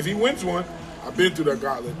 If he wins one, I've been through that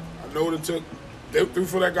gauntlet. I know what it took. They through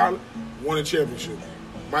for that gauntlet, won a championship.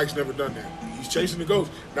 Mike's never done that. He's chasing the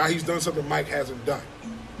ghost. Now he's done something Mike hasn't done.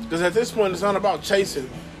 Because at this point, it's not about chasing.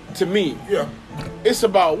 To me, yeah, it's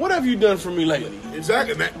about what have you done for me lately?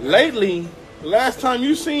 Exactly. Lately, last time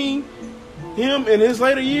you seen him in his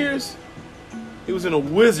later years, he was in a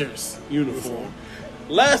Wizards uniform.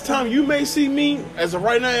 Last time you may see me, as of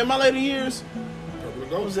right now in my later years,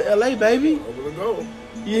 I was in LA, baby. Over the goal.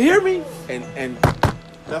 You hear me? And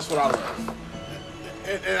that's what I love.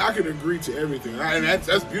 And I can agree to everything. And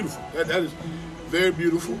that's beautiful. That is very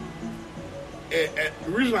beautiful. And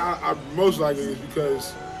the reason I most like it is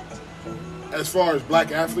because as far as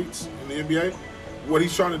black athletes in the NBA, what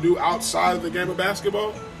he's trying to do outside of the game of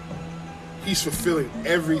basketball, he's fulfilling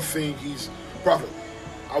everything he's profiting.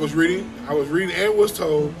 I was reading and was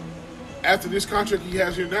told after this contract he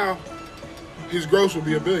has here now, his gross will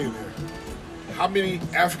be $1 billion. How many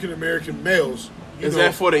African American males? Is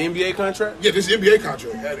that for the NBA contract? Yeah, this NBA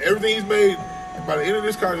contract. And everything he's made by the end of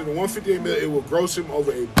this contract, the $158 million, it will gross him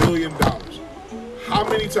over $1 billion. How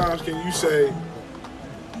many times can you say?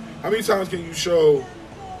 How many times can you show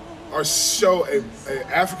a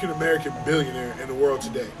African American billionaire in the world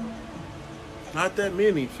today? Not that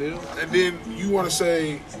many, Phil. And then you want to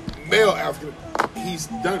say male African? He's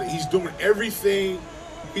done it. He's doing everything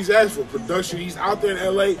he's asked for. Production. He's out there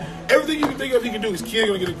in LA. Everything you can think of, he can do. His kid's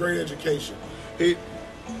gonna get a great education.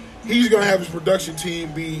 He's gonna have his production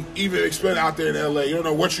team be even expanded out there in LA. You don't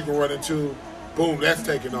know what you can run into. Boom, that's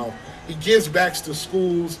taking off. He gives back to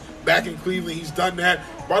schools back in Cleveland. He's done that.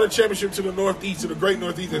 Brought a championship to the Northeast, to the Great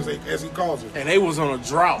Northeast, as he calls it. And they was on a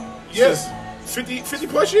drought. Yes, 50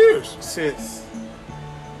 plus years since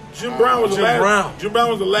Jim Brown was Jim Brown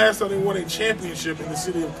was the last time they won a championship in the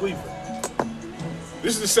city of Cleveland.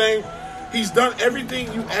 This is the same. He's done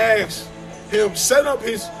everything you asked him. Set up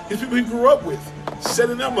his people he grew up with,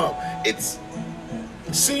 setting them up. It's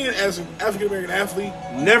seeing as an African American athlete,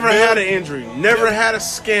 never had an injury, never had a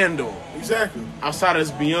scandal. Exactly. Outside of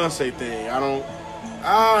this Beyonce thing, I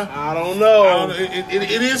don't know.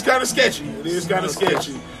 It is kind of sketchy. It is kind of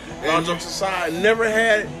sketchy. All jokes aside, never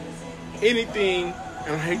had anything,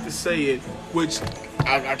 and I hate to say it, which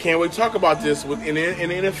I can't wait to talk about this in the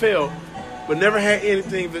NFL, but never had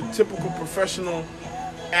anything the typical professional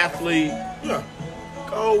athlete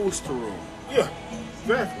goes through. Yeah,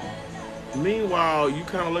 exactly. Meanwhile, you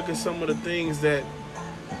kind of look at some of the things that,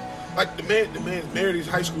 like the man married his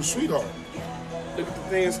high school sweetheart. Look at the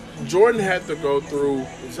things Jordan had to go through.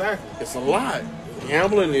 Exactly. It's a lot.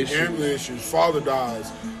 Gambling issues. Father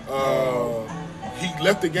dies. He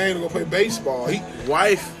left the game to go play baseball.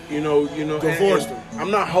 Wife, divorced him.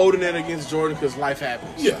 I'm not holding that against Jordan because life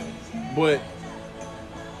happens. Yeah. But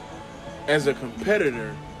as a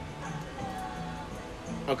competitor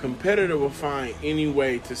will find any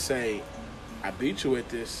way to say, I beat you at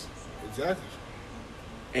this. Exactly.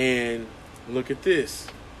 And look at this.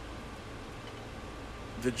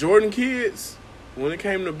 The Jordan kids, when it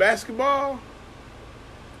came to basketball,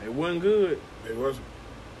 they wasn't good. They wasn't.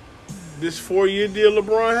 This 4-year deal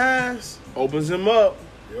LeBron has opens him up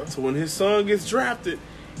to when his son gets drafted.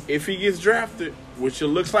 If he gets drafted, which it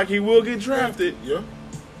looks like he will get drafted,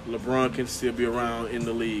 LeBron can still be around in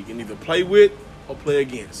the league and either play with or play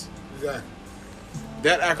against. Exactly.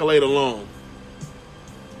 That accolade alone,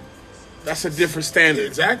 that's a different standard.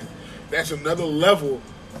 Exactly. That's another level.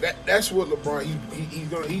 That's what LeBron he's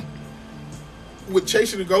gonna with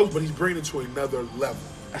chasing the ghost, but he's bringing it to another level.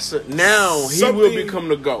 Now he will become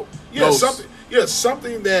the GOAT. Yeah,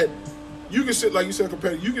 something that you can sit, like you said,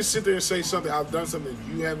 competitor. You can sit there and say something. I've done something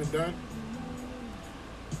you haven't done.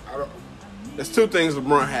 There's two things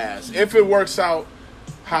LeBron has. If it works out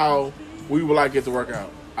how we would like it to work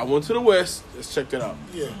out, I went to the West. Let's check that out.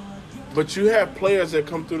 Yeah. But you have players that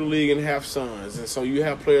come through the league and have sons, and so you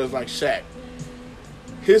have players like Shaq.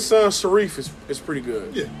 His son Sharif is pretty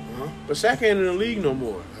good. Yeah. But Shaq ain't in the league no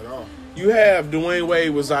more. At all. You have Dwayne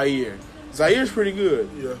Wade with Zaire. Zaire's pretty good.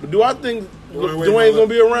 Yeah. But do I think Dwayne's going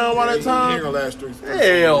to be around by that time? He ain't going to last 3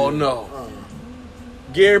 Hell no.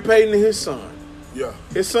 Gary Payton and his son. Yeah.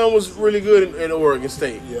 His son was really good in Oregon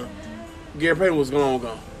State. Yeah. Gary Payton was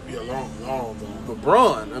gone. Yeah, long gone. But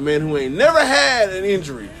Bron, a man who ain't never had an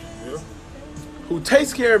injury, who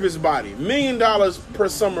takes care of his body, $1 million per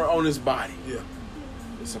summer on his body. Yeah.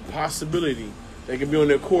 It's a possibility they can be on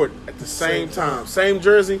their court at the same time. Same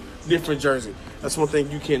jersey, different jersey. That's one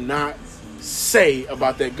thing you cannot say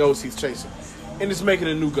about that ghost he's chasing. And it's making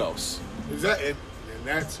a new ghost. Exactly.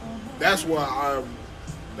 And that's why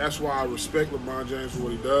I respect LeBron James for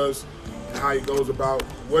what he does and how he goes about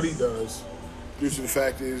what he does. Due to the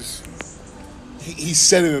fact is he's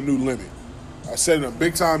setting a new limit. Setting a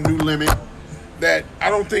big time new limit that I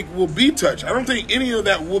don't think will be touched. I don't think any of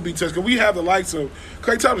that will be touched because we have the likes of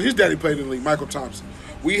Klay Thompson. His daddy played in the league. Michael Thompson.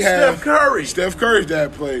 We have Steph Curry's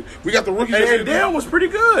dad played. We got the rookies. And Dale was pretty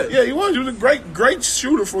good. Yeah, he was. He was a great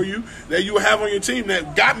shooter for you that you have on your team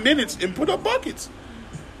that got minutes and put up buckets.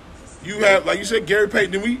 You have, like you said, Gary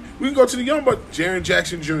Payton. Then we can go to the young buck, Jaren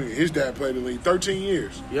Jackson Jr. His dad played in the league 13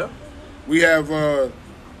 years. Yep. We have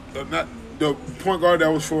not the point guard that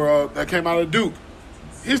was that came out of Duke.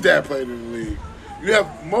 His dad played in the league. You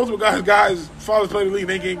have multiple guys' fathers played in the league.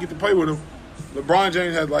 They can't get to play with him. LeBron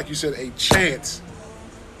James has, like you said, a chance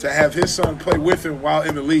to have his son play with him while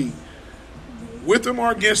in the league. With him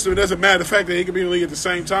or against him, it doesn't matter. The fact that he can be in the league at the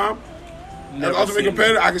same time. As an ultimate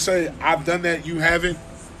competitor, I can say, I've done that, you haven't.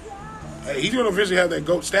 Hey, he's going to eventually have that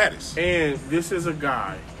GOAT status. And this is a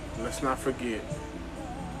guy, let's not forget,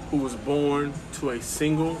 who was born to a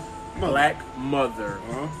single black mother,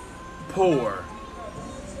 poor,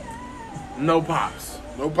 no pops.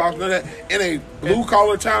 No pops, none of that. In a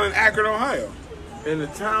blue-collar town in Akron, Ohio. In a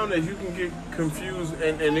town that you can get confused,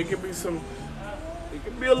 and it could be it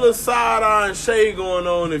could be a little side-eye and shade going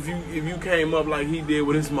on if you came up like he did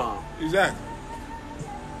with his mom. Exactly.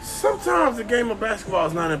 Sometimes the game of basketball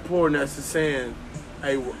is not important as to saying,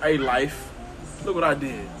 a life. Look what I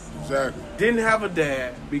did. Exactly. Didn't have a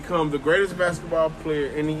dad, become the greatest basketball player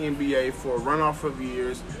in the NBA for a runoff of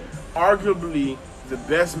years, arguably the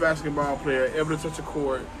best basketball player ever to touch a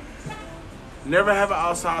court, Never have an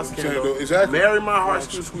outside scandal. Exactly. Marry my high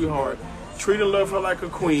school sweetheart. Treat and love her like a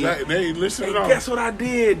queen. Exactly. Hey, listen and guess what I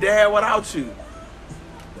did, Dad, without you?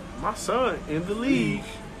 My son in the league,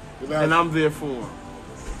 and I'm there for him.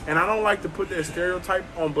 And I don't like to put that stereotype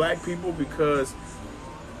on black people because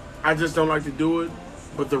I just don't like to do it.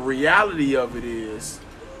 But the reality of it is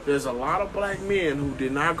there's a lot of black men who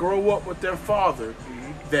did not grow up with their father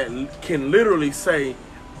that can literally say,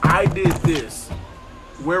 I did this.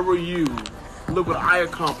 Where were you? Look what I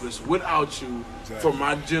accomplished without you for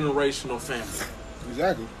my generational family.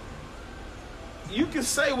 Exactly. You can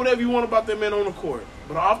say whatever you want about that man on the court,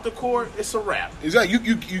 but off the court, it's a wrap. Exactly.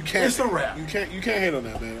 You can't. It's a wrap. You can't hate on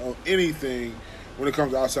that man on anything when it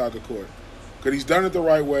comes outside the court, because he's done it the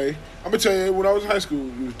right way. I'm gonna tell you, when I was in high school,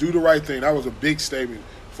 it was do the right thing. That was a big statement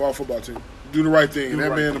for our football team. Do the right thing, and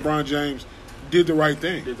that man, LeBron James, did the right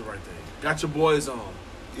thing. Did the right thing. Got your boys on.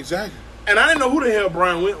 Exactly. And I didn't know who the hell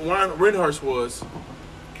Brian Windhorst was.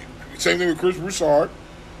 Same thing with Chris Broussard.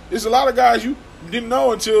 There's a lot of guys you didn't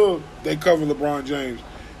know until they covered LeBron James.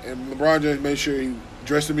 And LeBron James made sure he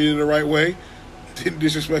dressed the media the right way, didn't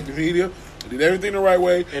disrespect the media, did everything the right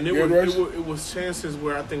way. And it was chances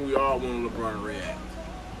where I think we all wanted LeBron to react.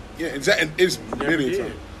 Yeah, exactly. It's many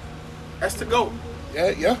times. That's the GOAT.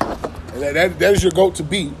 Yeah. And that is your GOAT to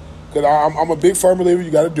beat. Because I'm a big firm believer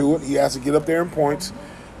you got to do it. He has to get up there in points.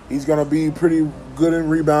 He's going to be pretty good in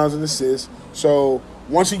rebounds and assists. So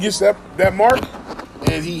once he gets that mark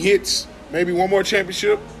and he hits maybe one more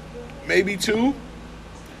championship, maybe two,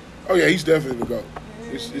 oh, yeah, he's definitely the GOAT.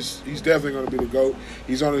 He's definitely going to be the GOAT.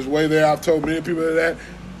 He's on his way there. I've told many people that.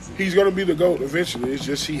 He's going to be the GOAT eventually. It's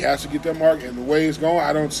just he has to get that mark. And the way it's going,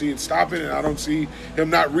 I don't see it stopping, and I don't see him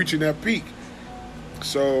not reaching that peak.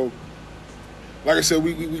 So, like I said,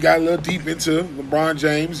 we got a little deep into LeBron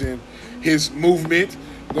James and his movement.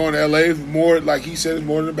 Going to L.A. more, like he said, it's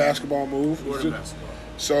more than a basketball move. More than basketball.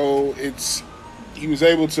 So he was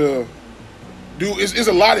able to do. It's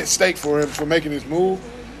a lot at stake for him for making this move,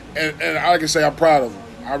 and I can say I'm proud of him.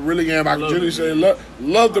 I really am. I can genuinely say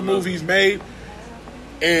love the move he's made.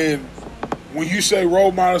 And when you say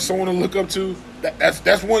role model, someone to look up to,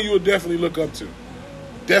 that's one you would definitely look up to.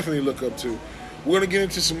 Definitely look up to. We're gonna get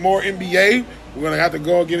into some more NBA. We're gonna have to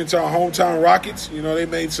go get into our hometown Rockets. You know, they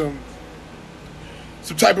made some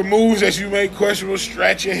type of moves that you make questionable,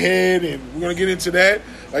 scratch your head, and we're going to get into that.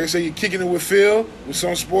 Like I said, you're kicking it with Phil, with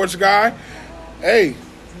some sports guy. Hey,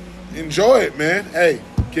 enjoy it, man. Hey,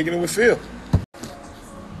 kicking it with Phil.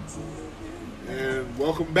 And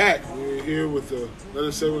welcome back. We're here with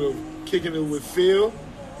another segment of Kicking It with Phil,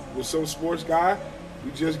 with some sports guy.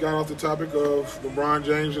 We just got off the topic of LeBron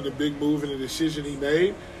James and the big move and the decision he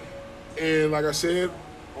made. And like I said,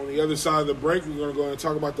 on the other side of the break, we're going to go and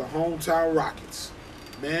talk about the hometown Rockets.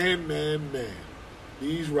 Man.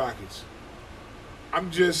 These Rockets.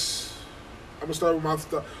 I'm going to start with my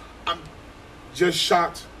stuff. I'm just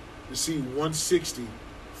shocked to see 160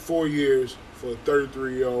 4 years for a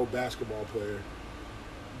 33-year-old basketball player.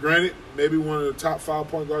 Granted, maybe one of the top 5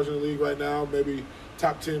 point guards in the league right now, maybe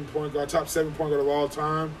top 10 point guard, top 7 point guard of all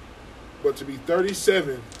time. But to be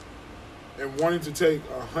 37 and wanting to take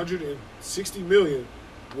 $160 million,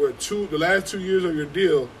 where the last 2 years of your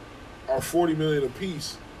deal are $40 million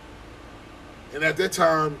apiece. And at that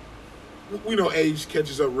time, we know age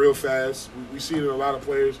catches up real fast. We see it in a lot of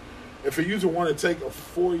players. And for you to want to take a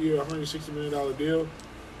 4-year, $160 million deal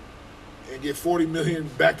and get $40 million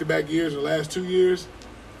back-to-back years in the last 2 years,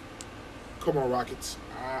 come on, Rockets.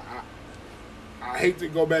 I hate to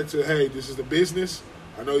go back to, hey, this is the business.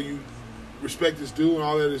 I know you respect this due and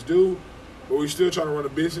all that is due, but we're still trying to run a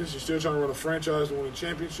business. You're still trying to run a franchise to win a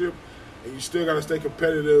championship, and you still got to stay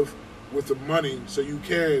competitive with the money so you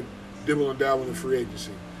can dibble and dabble in free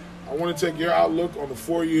agency. I want to take your outlook on the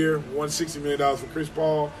 4-year, $160 million for Chris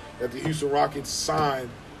Paul that the Houston Rockets signed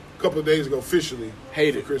a couple of days ago officially.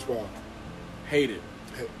 Hate for it. Chris Paul. Hate it.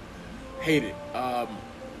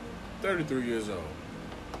 33 years old.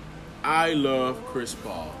 I love Chris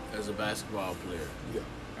Paul as a basketball player. Yeah.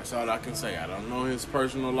 That's all I can say. I don't know his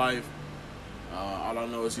personal life. All I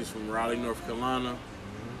know is he's from Raleigh, North Carolina.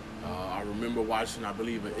 I remember watching, I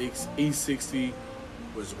believe, an E60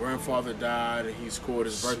 where his grandfather died and he scored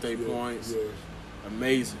his birthday points. Yeah.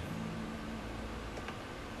 Amazing.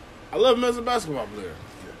 I love him as a basketball player.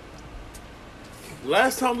 Yeah.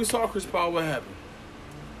 Last time we saw Chris Paul, what happened?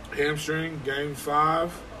 Hamstring, Game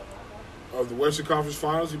 5 of the Western Conference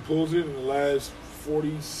Finals. He pulls it in the last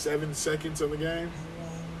 47 seconds of the game.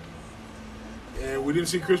 And we didn't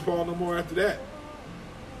see Chris Paul no more after that.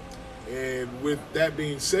 And with that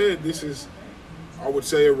being said, this is, I would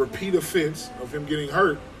say, a repeat offense of him getting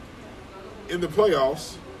hurt in the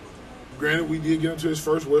playoffs, Granted, we did get into his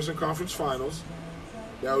first Western Conference Finals.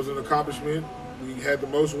 That was an accomplishment. We had the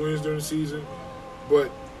most wins during the season.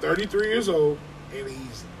 But 33 years old, and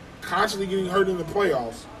he's constantly getting hurt in the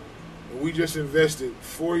playoffs. And we just invested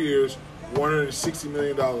 4 years, $160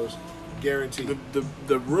 million guaranteed.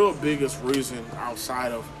 The real biggest reason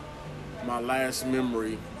outside of my last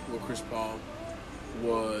memory with Chris Paul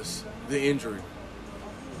was the injury.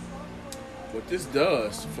 What this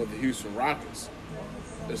does for the Houston Rockets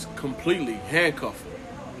is completely handcuff them.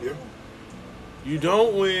 Yeah. You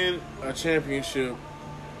don't win a championship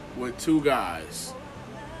with two guys.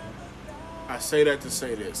 I say that to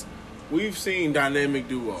say this. We've seen dynamic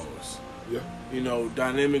duos. Yeah. You know,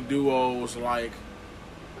 dynamic duos like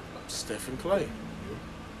Steph and Clay. Yeah.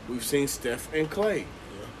 We've seen Steph and Clay.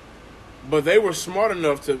 Yeah. But they were smart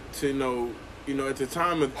enough to know, at the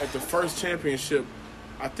time, at the first championship,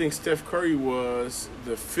 I think Steph Curry was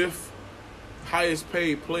the 5th highest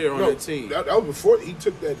paid player on that team. That was before he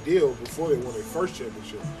took that deal, before they won their first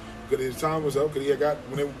championship. Because his time was up, because he had got,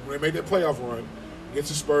 when they made that playoff run against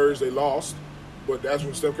the Spurs, they lost. But that's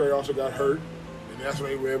when Steph Curry also got hurt. And that's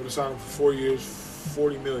when they were able to sign him for 4 years,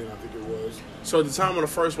 $40 million, I think it was. So at the time of the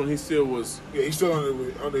first one, he still was... Yeah, he's still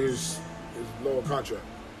under his lower contract.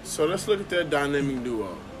 So let's look at that dynamic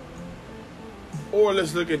duo. Or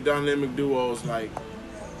let's look at dynamic duos like,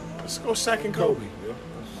 let's go Shaq and Kobe. Yeah.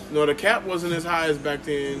 No, the cap wasn't as high as back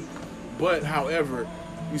then, but however,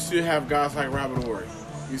 you still have guys like Robert Horry.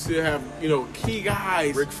 You still have, key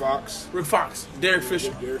guys. Rick Fox, Derek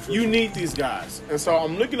Fisher. You need these guys. And so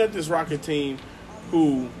I'm looking at this Rocket team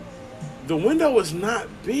who the window is not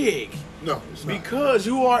big. No, it's not. Because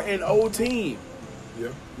you are an old team. Yeah.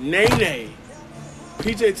 Nene,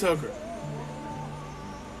 PJ Tucker.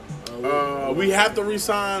 We have to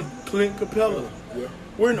re-sign Clint Capella. Yeah.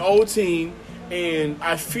 We're an old team, and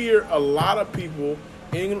I fear a lot of people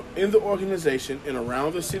in the organization and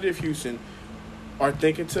around the city of Houston are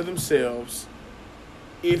thinking to themselves,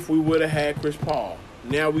 if we would have had Chris Paul.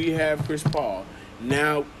 Now we have Chris Paul.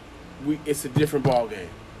 Now it's a different ball game.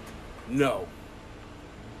 No.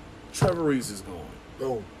 Trevor Reeves is going.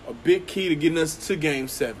 Boom. A big key to getting us to Game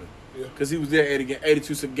 7. Yeah. Because he was there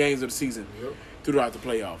 82 games of the season throughout the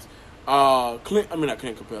playoffs. Not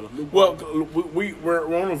Clint Capella. Well,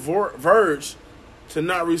 we're on the verge to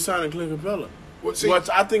not re-signing Clint Capella. Which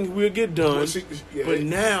I think we'll get done. But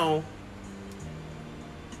now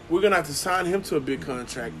we're going to have to sign him to a big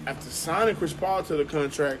contract. After signing Chris Paul to the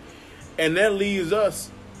contract, and that leaves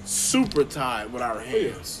us super tied with our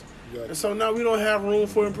hands. Yeah. And so now we don't have room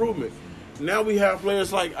for improvement. Now we have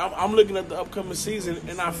players like, I'm looking at the upcoming season,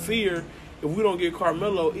 and I fear if we don't get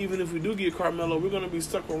Carmelo, even if we do get Carmelo, we're going to be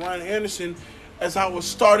stuck with Ryan Anderson as our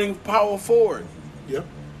starting power forward. Yeah.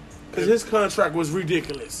 Because his contract was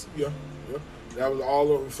ridiculous. Yeah. That was all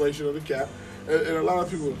the inflation of the cap. And a lot of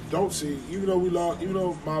people don't see, even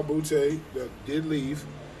though Ma Boutte that did leave,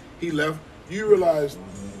 he left, you realize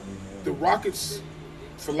the Rockets'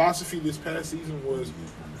 philosophy this past season was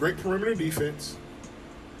great perimeter defense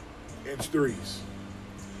and threes.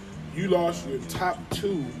 You lost your top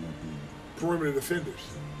 2 perimeter defenders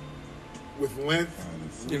with length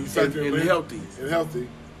and healthy.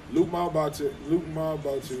 Luke Mbautu, Luke,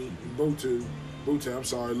 we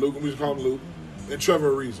just call him Luke, and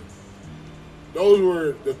Trevor Ariza. Those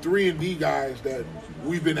were the 3-and-D guys that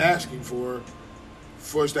we've been asking for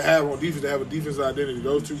us to have on defense, to have a defensive identity.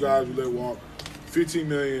 Those 2 guys we let walk. $15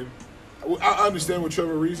 million. I understand with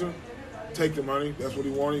Trevor Ariza, take the money. That's what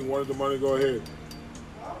he wanted. He wanted the money, go ahead.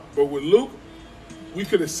 But with Luke, we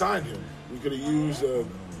could have signed him. We could have used an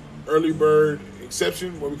early bird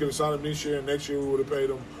exception where we could have signed him this year, and next year we would have paid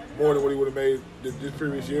him more than what he would have made this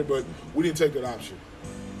previous year, but we didn't take that option.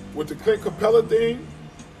 With the Clint Capella thing,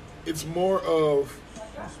 it's more of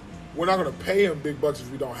we're not going to pay him big bucks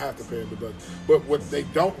if we don't have to pay him big bucks. But what they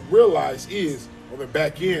don't realize is on the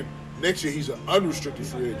back end, next year he's an unrestricted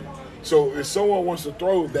free agent. So if someone wants to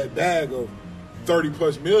throw that bag of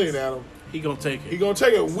 $30+ million at him, he going to take it. He going to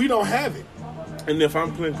take it. We don't have it. And if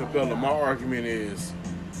I'm Clint Capella, my argument is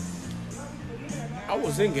I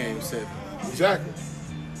was in Game 7. Exactly.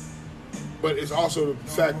 But it's also the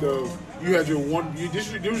fact of you had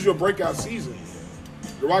this was your breakout season.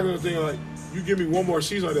 The Rockets are thinking like, you give me one more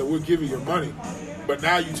season like that, we'll give you your money. But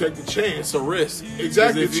now you take the chance. It's a risk.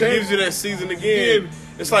 Exactly. If he gives you that season again,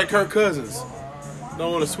 it's like Kirk Cousins.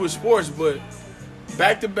 Don't want to switch sports, but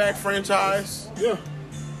back-to-back franchise. Yeah.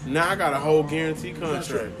 Now I got a whole guaranteed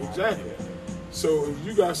contract. Exactly. So if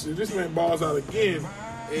you guys, if this man balls out again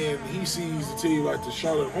and he sees a team like the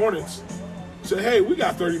Charlotte Hornets, say, hey, we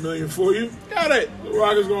got $30 million for you. Got it. The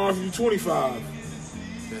Rockets gonna offer you $25.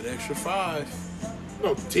 That extra $5.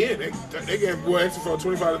 No, 10. They gave Will XFL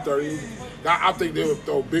 25 to 30. I think they would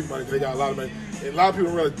throw big money because they got a lot of money. And a lot of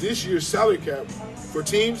people realize this year's salary cap for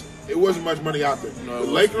teams, it wasn't much money out there. No,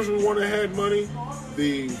 the Lakers was one that had money.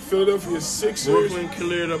 The Philadelphia Sixers. Brooklyn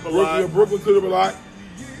cleared up a lot. Brooklyn cleared up a lot.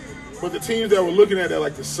 But the teams that were looking at that,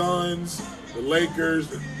 like the Suns, the Lakers,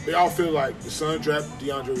 they all feel like the Suns drafted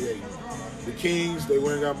DeAndre Ayton. The Kings, they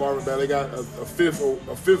went and got Marvin Bagley. They got a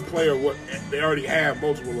fifth player. What they already have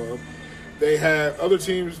multiple of. They had other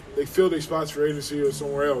teams. They filled their spots for agency or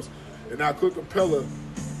somewhere else. And now Clint Capella,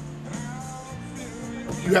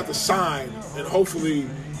 you have to sign, and hopefully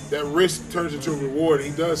that risk turns into a reward. And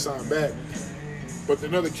he does sign back. But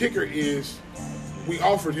another kicker is, we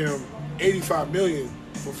offered him $85 million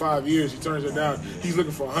for 5 years. He turns it down. He's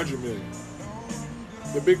looking for $100 million.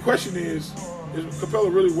 The big question is Capella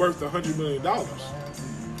really worth $100 million?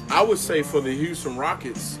 I would say for the Houston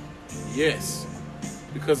Rockets, yes.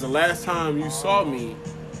 Because the last time you saw me,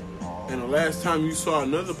 and the last time you saw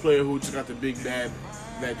another player who just got the big bad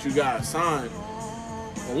that you got signed,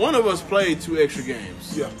 well, one of us played 2 extra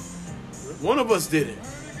games. Yeah. One of us didn't.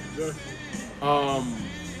 Yeah. I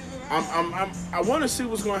want to see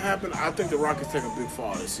what's going to happen. I think the Rockets take a big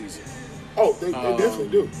fall this season. Oh, they definitely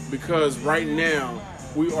do. Because right now,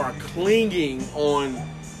 we are clinging on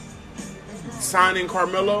signing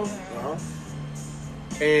Carmelo. Uh-huh.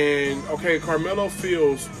 And, okay, Carmelo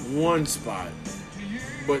fills one spot.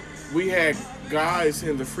 But we had guys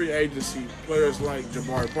in the free agency, players like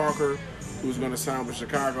Jabari Parker, who's going to sign with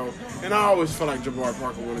Chicago. And I always felt like Jabari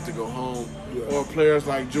Parker wanted to go home. Yeah. Or players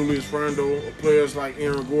like Julius Randle, or players like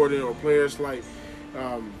Aaron Gordon, or players like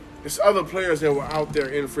there's other players that were out there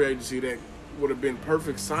in free agency that would have been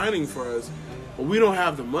perfect signing for us. But we don't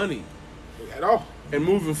have the money at all. And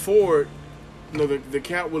moving forward, you know, the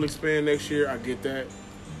cap will expand next year. I get that.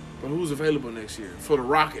 But who's available next year? For the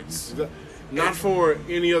Rockets. Not for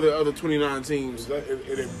any other 29 teams. In a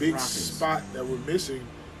big Rockets. Spot that we're missing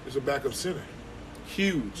is a backup center.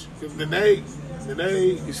 Huge. Nene,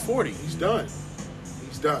 he's 40. He's done.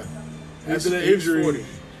 After that injury, 40.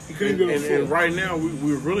 He couldn't get on the floor. And right now,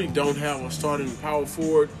 we really don't have a starting power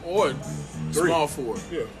forward or small forward.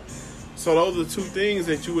 Yeah. So those are the 2 things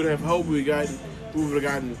that you would have hoped we would have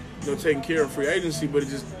gotten, taken care of free agency, but it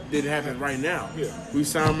just didn't happen right now. Yeah. We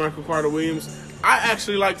signed Michael Carter-Williams. I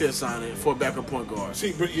actually like that signing for a backup point guard.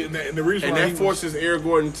 See, but and the reason and why that forces Aaron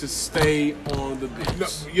Gordon to stay on the bench. No,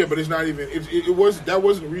 yeah, but it's not even. That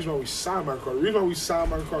wasn't the reason why we signed Michael Carter. The reason why we signed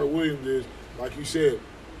Michael Carter-Williams is, like you said,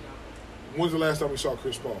 when's the last time we saw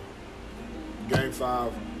Chris Paul? Game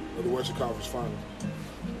 5 of the Western Conference Finals.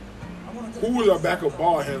 Who was our backup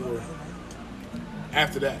ball handler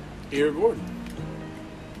after that? Aaron Gordon.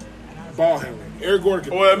 Ball handler. Aaron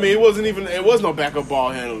Gordon. Well, I mean, it was no backup ball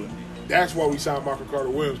handler. That's why we signed Michael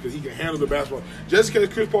Carter-Williams, because he can handle the basketball. Just in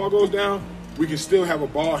case Chris Paul goes down, we can still have a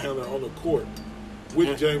ball handler on the court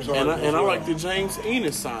with James Harden. And I like the James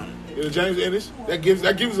Ennis signing. Yeah, the James Ennis. That gives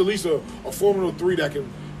at least a formidable 3 that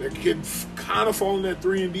can kind of fall in that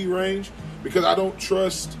 3-and-D range, because I don't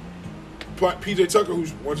trust P.J. Tucker,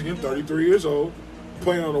 who's once again 33 years old,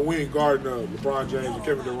 playing on the wing guarding LeBron James and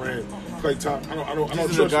Kevin Durant, Klay Thompson. I don't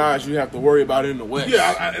trust the guys you have to worry about in the West.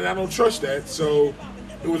 Yeah, and I don't trust that. So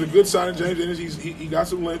it was a good signing, James Ennis. He got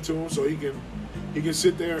some length to him, so he can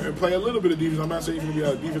sit there and play a little bit of defense. I'm not saying he's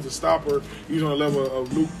going to be a defensive stopper. He's on a level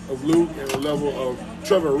of Luke and a level of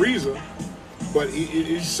Trevor Ariza, but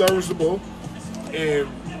he's serviceable. And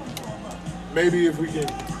maybe if we can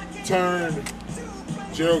turn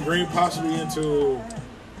Gerald Green possibly into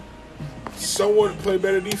someone to play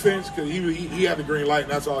better defense, because he had the green light,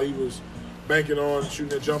 and that's all he was banking on, shooting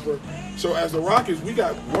that jumper. So as the Rockets, we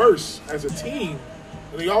got worse as a team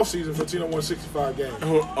in the offseason for a team that won 65 games.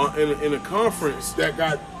 In a conference that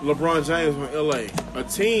got LeBron James from L.A., a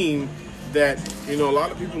team that, a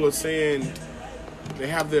lot of people are saying they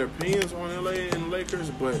have their opinions on L.A. and the Lakers,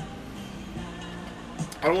 but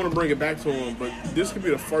I don't want to bring it back to him, but this could be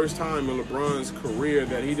the first time in LeBron's career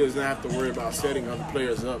that he doesn't have to worry about setting other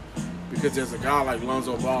players up, because there's a guy like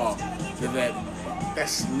Lonzo Ball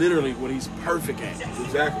that's literally what he's perfect at.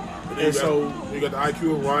 Exactly. And so you got the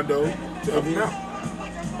IQ of Rondo to help him out.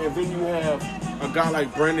 And then you have a guy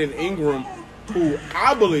like Brandon Ingram, who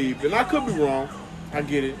I believe, and I could be wrong, I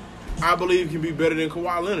get it, I believe can be better than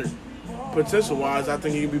Kawhi Leonard. Potential-wise, I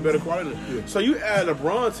think he can be better than Kawhi Leonard. Yeah. So you add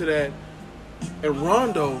LeBron to that, and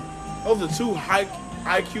Rondo, those are 2 high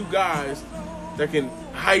IQ guys that can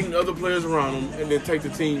heighten other players around them and then take the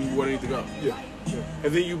team where they need to go. Yeah.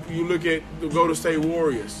 And then you look at the Golden State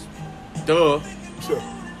Warriors. Duh. Sure.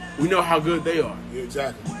 We know how good they are. Yeah,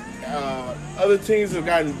 exactly. Other teams have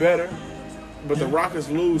gotten better, but the Rockets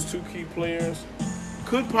lose 2 key players.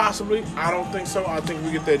 Could possibly. I don't think so. I think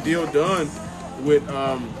we get that deal done with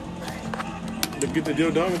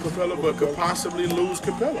Capella, but could possibly lose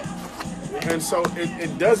Capella. And so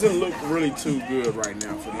it doesn't look really too good right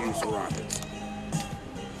now for the Houston Rockets.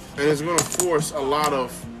 And it's going to force a lot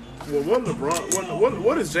of,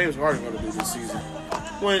 what is James Harden going to do this season?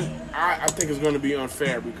 When I think it's going to be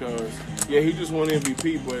unfair because, yeah, he just won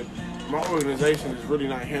MVP, but my organization is really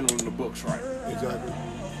not handling the books right. Exactly.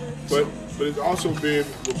 But it's also been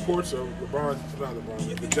reports of but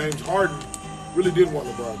James Harden really did want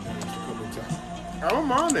LeBron James to come in town. I don't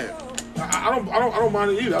mind that. I don't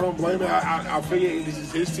mind it either. I don't blame it. I figure this is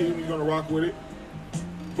his team. He's gonna rock with it.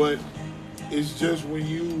 But it's just when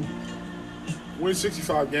you win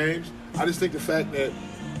 65 games, I just think the fact that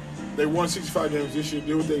they won 65 games this year,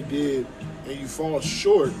 did what they did, and you fall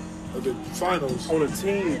short of the finals on a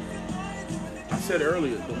team. I said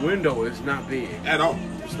earlier, the window is not big at all.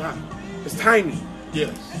 It's not. It's tiny.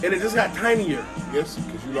 Yes. And it just got tinier. Yes,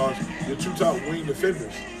 because you lost your two top wing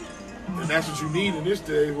defenders. And that's what you need in this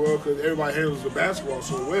day, well, because everybody handles the basketball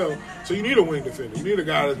so well. So you need a wing defender. You need a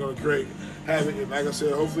guy that's going to create havoc. And like I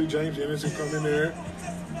said, hopefully James Anderson come in there,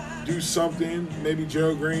 do something. Maybe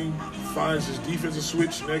Gerald Green finds his defensive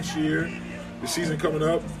switch next year. The season coming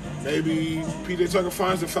up. Maybe P.J. Tucker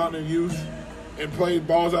finds the fountain of youth and plays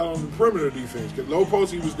balls out on the perimeter defense. Because low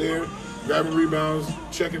post, he was there, grabbing rebounds,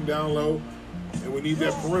 checking down low. And we need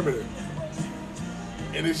that perimeter.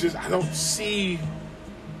 And it's just, I don't see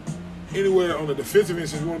anywhere on the defensive end,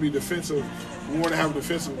 since we want to be defensive, we want to have a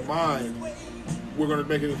defensive mind, we're going to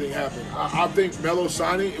make anything happen. I think Melo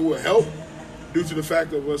signing, it will help due to the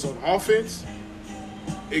fact of us on offense.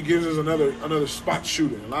 It gives us another spot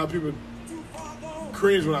shooter. A lot of people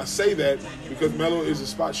cringe when I say that because Melo is a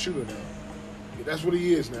spot shooter now. That's what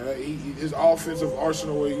he is now. His offensive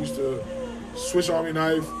arsenal where he used to switch army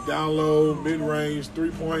knife, down low, mid-range,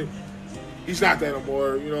 three-point, he's not that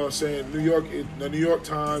anymore. You know what I'm saying? The New York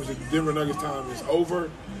Times, the Denver Nuggets time is over.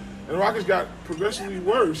 And the Rockets got progressively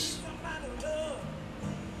worse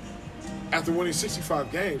after winning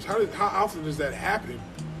 65 games. How often does that happen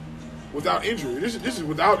without injury? This is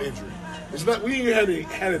without injury. It's not. We ain't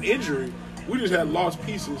had an injury. We just had lost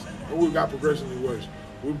pieces, and we got progressively worse.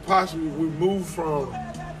 We moved from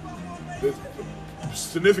the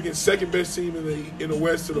significant second best team in the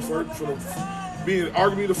West to the first, being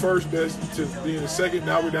arguably the first best to being the second.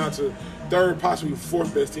 Now we're down to third, possibly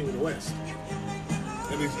fourth best team in the West.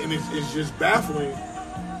 And it's just baffling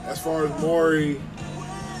as far as Morey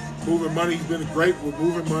moving money. He's been great with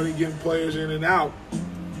moving money, getting players in and out.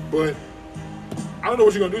 But I don't know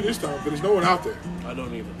what you're going to do this time because there's no one out there. I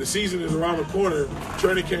don't either. The season is around the corner.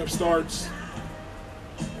 Training camp starts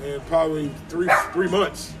in probably three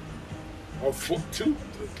months or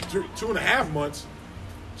 2.5 months.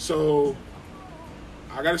 So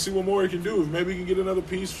I got to see what more he can do. If maybe he can get another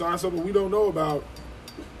piece, sign something we don't know about,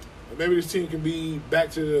 and maybe this team can be back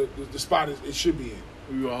to the spot it should be in.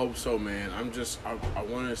 We will hope so, man. I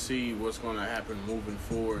want to see what's going to happen moving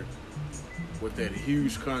forward with that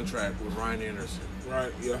huge contract with Ryan Anderson.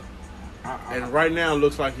 Right, yeah. And right now, it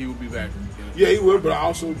looks like he will be back. Yeah, he will, but I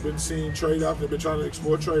also been seeing trade options. They've been trying to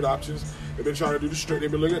explore trade options. They've been trying to do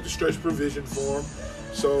they've been looking at the stretch provision for him.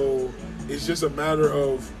 So it's just a matter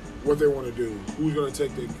of what they want to do. Who's going to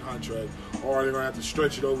take the contract? Or are they going to have to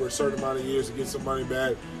stretch it over a certain amount of years to get some money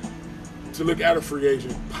back to look at a free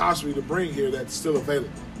agent, possibly to bring here that's still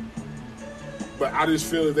available? But I just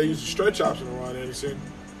feel if they use a stretch option on Ryan Anderson,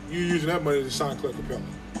 you're using that money to sign Clint Capella.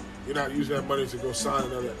 You're not using that money to go sign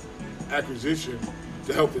another acquisition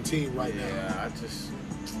to help the team right now. Yeah,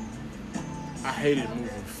 I hate it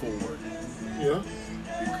moving forward. Yeah.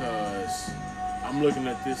 Because I'm looking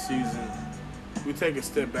at this season. We take a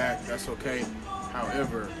step back, that's okay.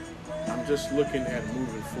 However, I'm just looking at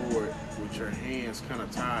moving forward with your hands kind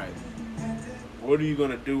of tied. What are you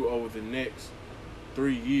going to do over the next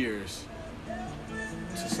 3 years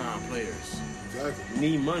to sign players? Exactly. You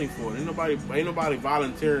need money for it. Ain't nobody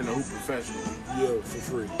volunteering to hoop professionally. Yeah, for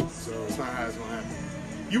free. So that's not how it's going to happen.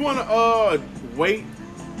 You want to wait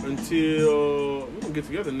until we can get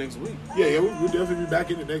together next week? Yeah, we'll definitely be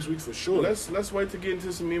back in it next week for sure. Let's wait to get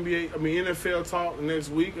into some NFL talk next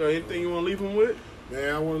week. Anything you want to leave them with?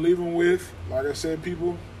 Man, I want to leave them with, like I said,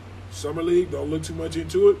 people, Summer League, don't look too much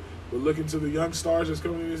into it, but look into the young stars that's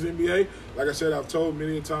coming in this NBA. Like I said, I've told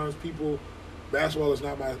many times people, basketball is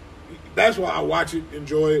not my – basketball, I watch it,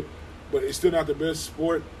 enjoy it, but it's still not the best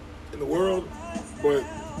sport in the world. But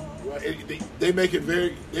they make it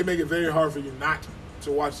very hard for you not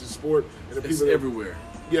to watch the sport. And the it's everywhere.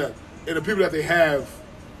 Yeah, and the people that they have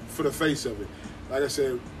for the face of it. Like I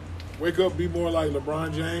said, Wake up, be more like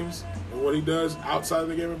LeBron James and what he does outside of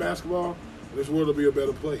the game of basketball. This world will be a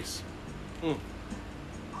better place. Do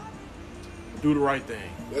the right thing.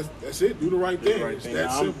 That's it. Do the right thing. It's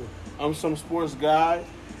that simple. I'm some sports guy.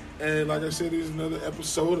 And like I said, this is another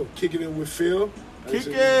episode of Kicking It with Phil. Kick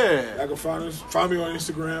it. I can find me on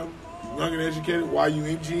Instagram, Young and Educated,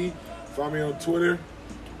 YUNG. Find me on Twitter,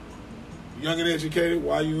 Young and Educated,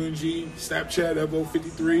 YUNG. Snapchat,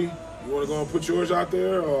 Evo53. You want to go and put yours out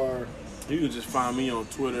there, or you can just find me on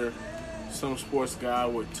Twitter, some sports guy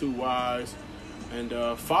with 2 Y's, and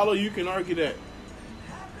follow. You can argue that.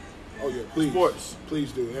 Oh yeah, please, sports,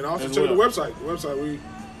 please do, and also check the website. The website we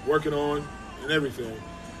working on and everything.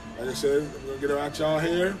 Like I said, I'm gonna get out y'all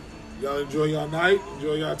here. Y'all enjoy y'all night,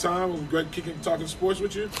 enjoy y'all time. It was great talking sports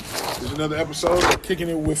with you. This is another episode of Kicking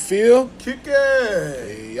It with Phil. Kick it.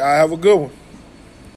 Hey, y'all have a good one.